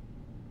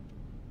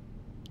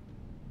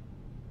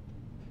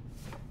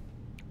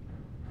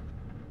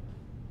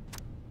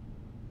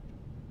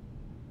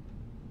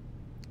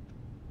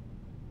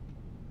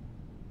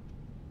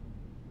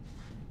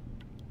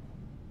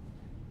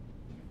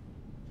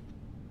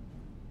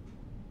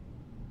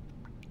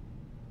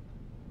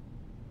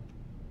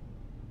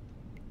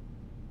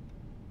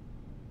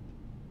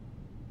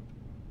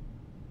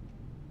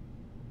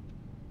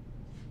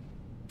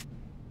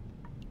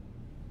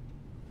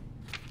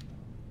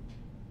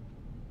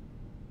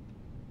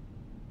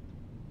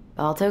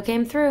 Balto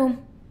came through.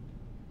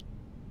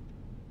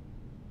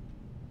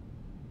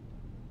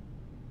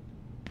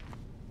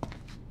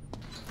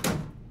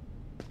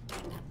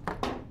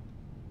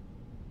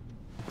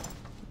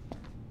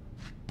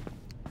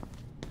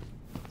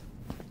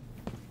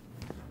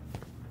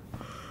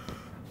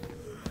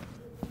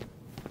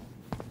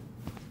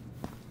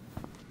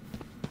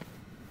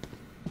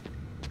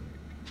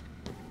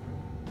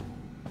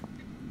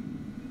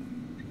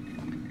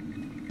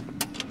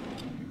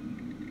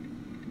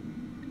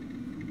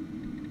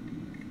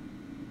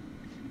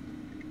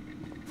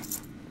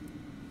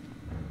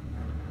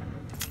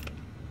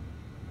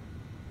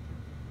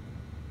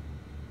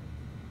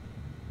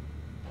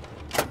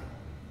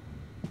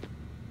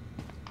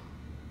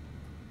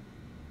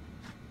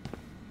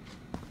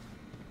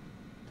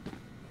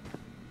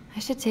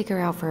 I should take her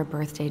out for a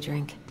birthday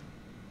drink.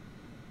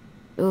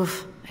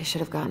 Oof, I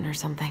should have gotten her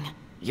something.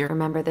 You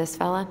remember this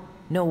fella?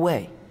 No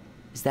way.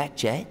 Is that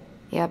Jet?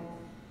 Yep.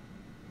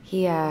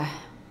 He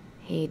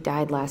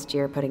died last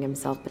year putting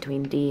himself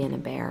between Dee and a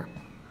bear.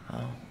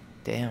 Oh,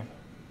 damn.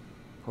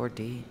 Poor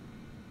Dee.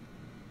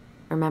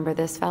 Remember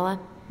this fella?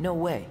 No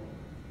way.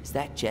 Is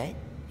that Jet?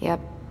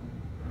 Yep.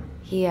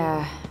 He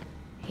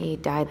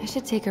died. I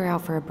should take her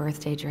out for a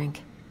birthday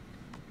drink.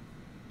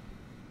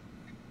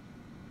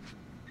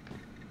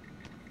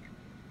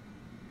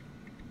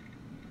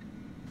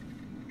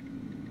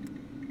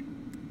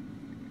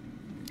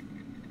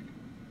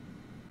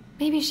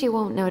 Maybe she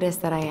won't notice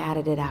that I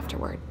added it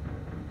afterward.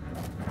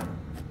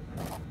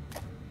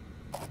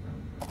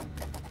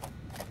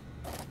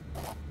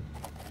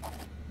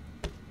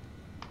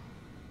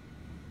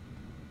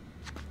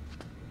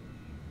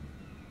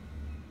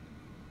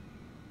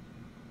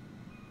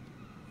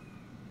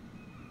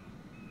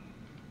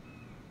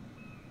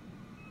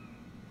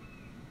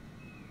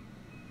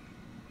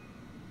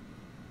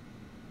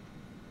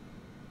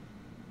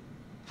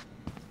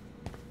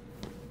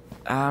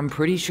 I'm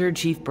pretty sure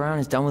Chief Brown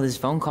is done with his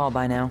phone call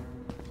by now.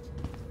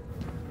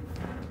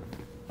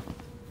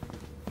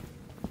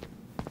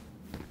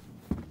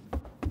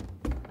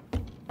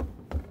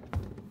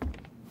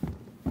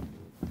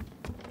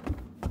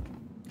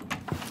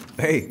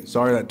 Hey,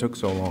 sorry that took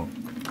so long.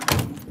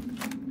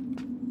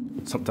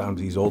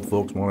 Sometimes these old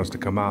folks want us to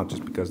come out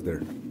just because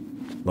they're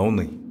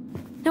lonely.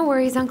 No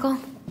worries, Uncle.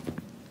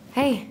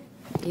 Hey,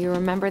 do you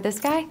remember this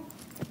guy?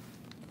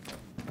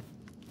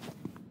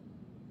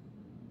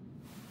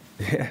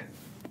 Yeah,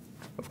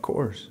 of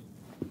course.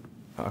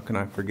 How can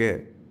I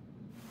forget?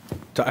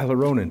 Tyler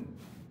Ronan,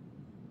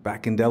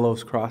 back in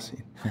Delos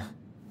Crossing.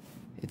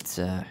 It's,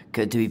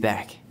 good to be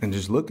back. And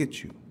just look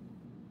at you.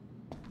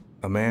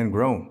 A man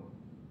grown.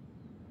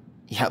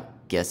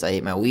 Yep, guess I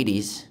ate my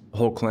Wheaties. The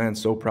whole clan's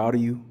so proud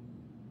of you.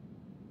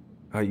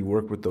 How you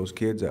work with those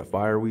kids at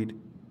Fireweed.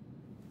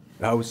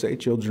 I would say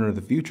children are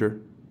the future.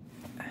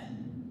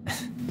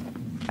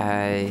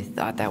 I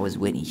thought that was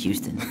Whitney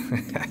Houston.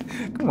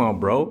 Come on,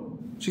 bro.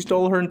 She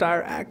stole her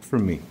entire act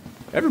from me.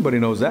 Everybody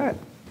knows that.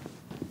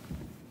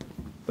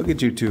 Look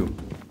at you two.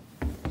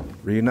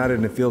 Reunited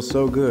and it feels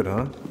so good,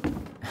 huh?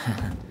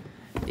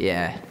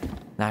 Yeah,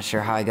 not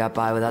sure how I got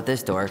by without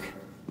this dork.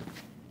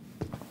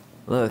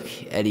 Look,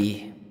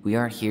 Eddie, we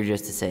aren't here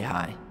just to say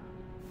hi.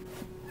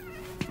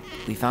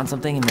 We found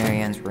something in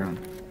Marianne's room.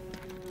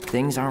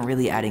 Things aren't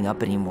really adding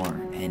up anymore,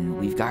 and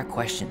we've got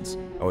questions.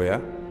 Oh,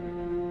 yeah?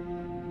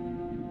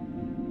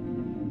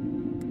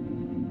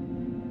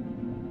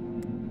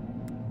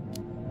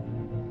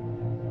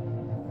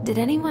 Did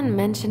anyone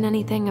mention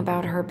anything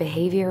about her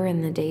behavior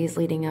in the days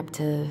leading up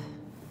to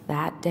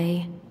that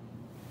day?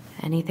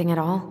 Anything at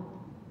all?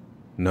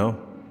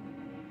 No.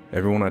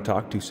 Everyone I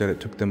talked to said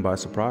it took them by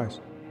surprise.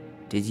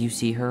 Did you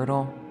see her at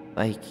all?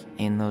 Like,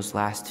 in those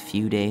last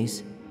few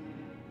days?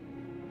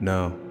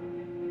 No.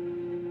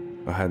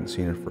 I hadn't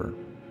seen her for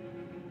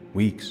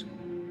weeks.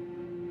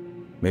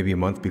 Maybe a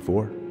month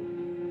before.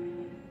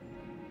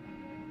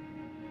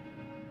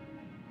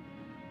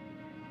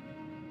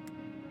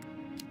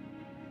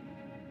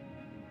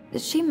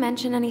 Did she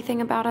mention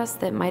anything about us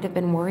that might have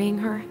been worrying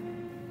her?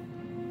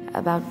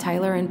 About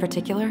Tyler in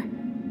particular?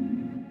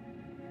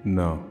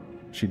 No.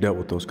 She dealt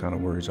with those kind of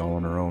worries all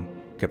on her own.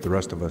 Kept the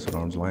rest of us at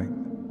arm's length.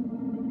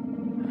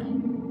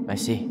 I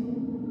see.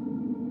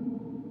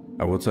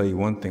 I will tell you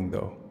one thing,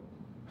 though.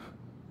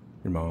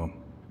 Your mom.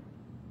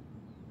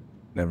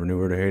 Never knew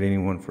her to hate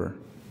anyone for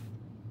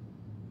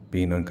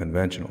being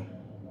unconventional.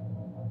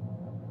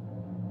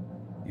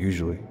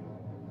 Usually,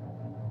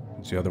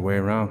 it's the other way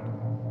around.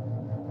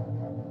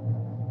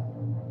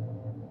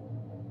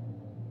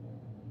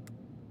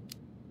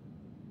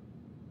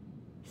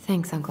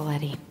 Thanks, Uncle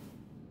Eddie.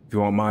 If you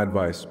want my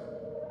advice,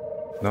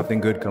 nothing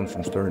good comes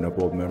from stirring up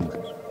old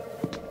memories.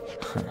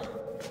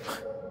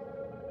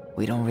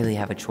 We don't really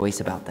have a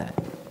choice about that.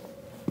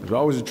 There's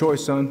always a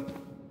choice, son.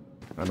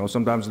 I know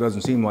sometimes it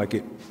doesn't seem like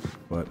it,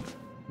 but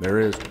there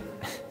is.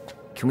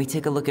 Can we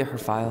take a look at her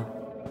file?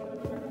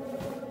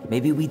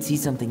 Maybe we'd see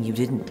something you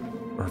didn't.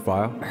 Her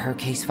file? Her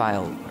case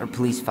file, her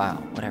police file,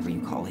 whatever you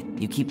call it.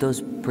 You keep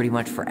those pretty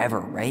much forever,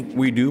 right?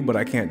 We do, but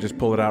I can't just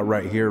pull it out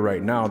right here,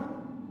 right now.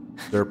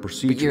 There are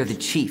procedures. But you're the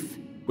chief.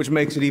 Which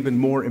makes it even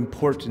more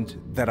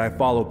important that I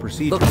follow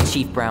procedures. Look,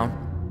 Chief Brown,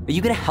 are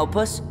you gonna help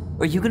us?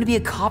 Or are you gonna be a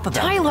cop about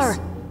Tyler! this?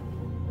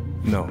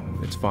 No,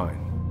 it's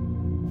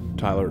fine.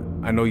 Tyler,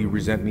 I know you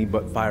resent me,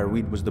 but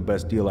fireweed was the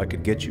best deal I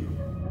could get you.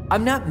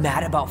 I'm not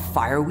mad about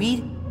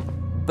fireweed,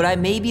 but I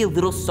may be a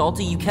little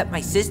salty you kept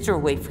my sister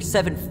away for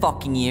 7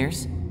 fucking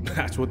years.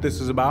 That's what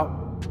this is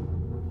about?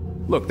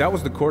 Look, that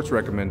was the court's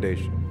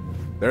recommendation.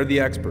 They're the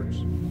experts.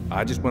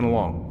 I just went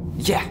along.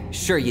 Yeah,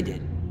 sure you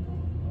did.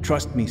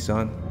 Trust me,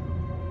 son.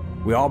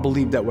 We all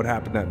believed that what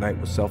happened that night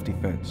was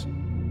self-defense,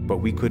 but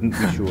we couldn't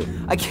be sure.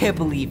 I can't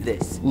believe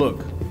this.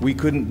 Look, we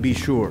couldn't be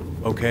sure,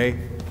 okay?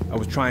 I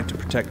was trying to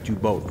protect you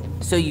both.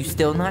 So you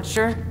still not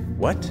sure?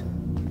 What?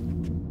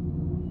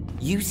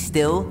 You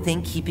still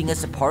think keeping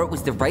us apart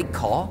was the right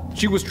call?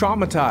 She was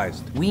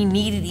traumatized. We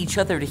needed each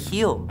other to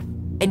heal,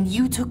 and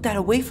you took that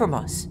away from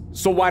us.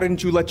 So why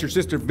didn't you let your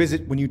sister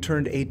visit when you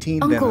turned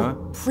 18 Uncle, then, huh?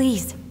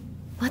 Please.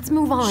 Let's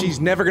move on. She's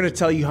never gonna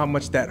tell you how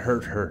much that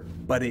hurt her,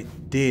 but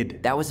it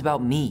did. That was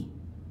about me.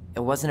 It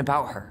wasn't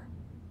about her.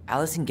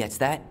 Allison gets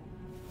that.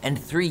 And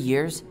 3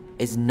 years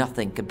is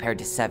nothing compared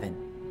to 7.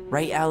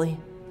 Right, Allie?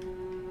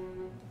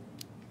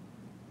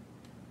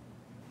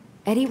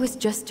 Eddie was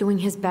just doing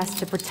his best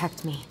to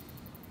protect me.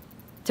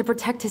 To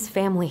protect his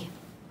family.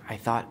 I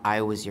thought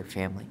I was your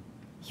family.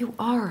 You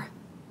are.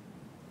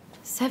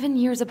 7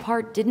 years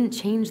apart didn't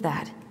change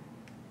that.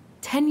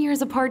 10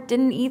 years apart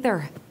didn't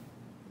either.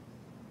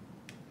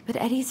 But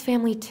Eddie's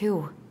family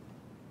too.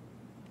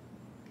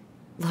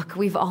 Look,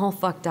 we've all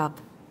fucked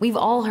up. We've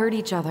all hurt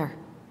each other.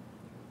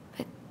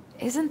 But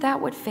isn't that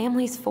what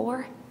family's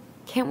for?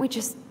 Can't we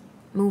just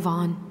move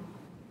on?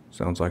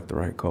 Sounds like the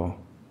right call.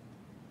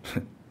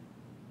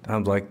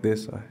 Times like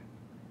this,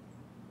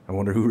 I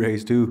wonder who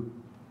raised who.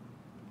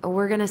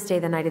 We're gonna stay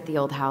the night at the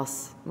old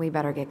house. We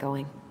better get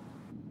going.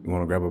 You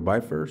wanna grab a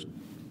bite first?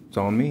 It's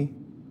on me.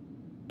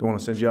 Don't wanna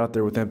send you out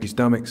there with empty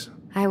stomachs.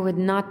 I would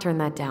not turn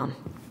that down.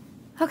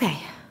 Okay,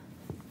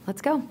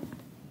 let's go.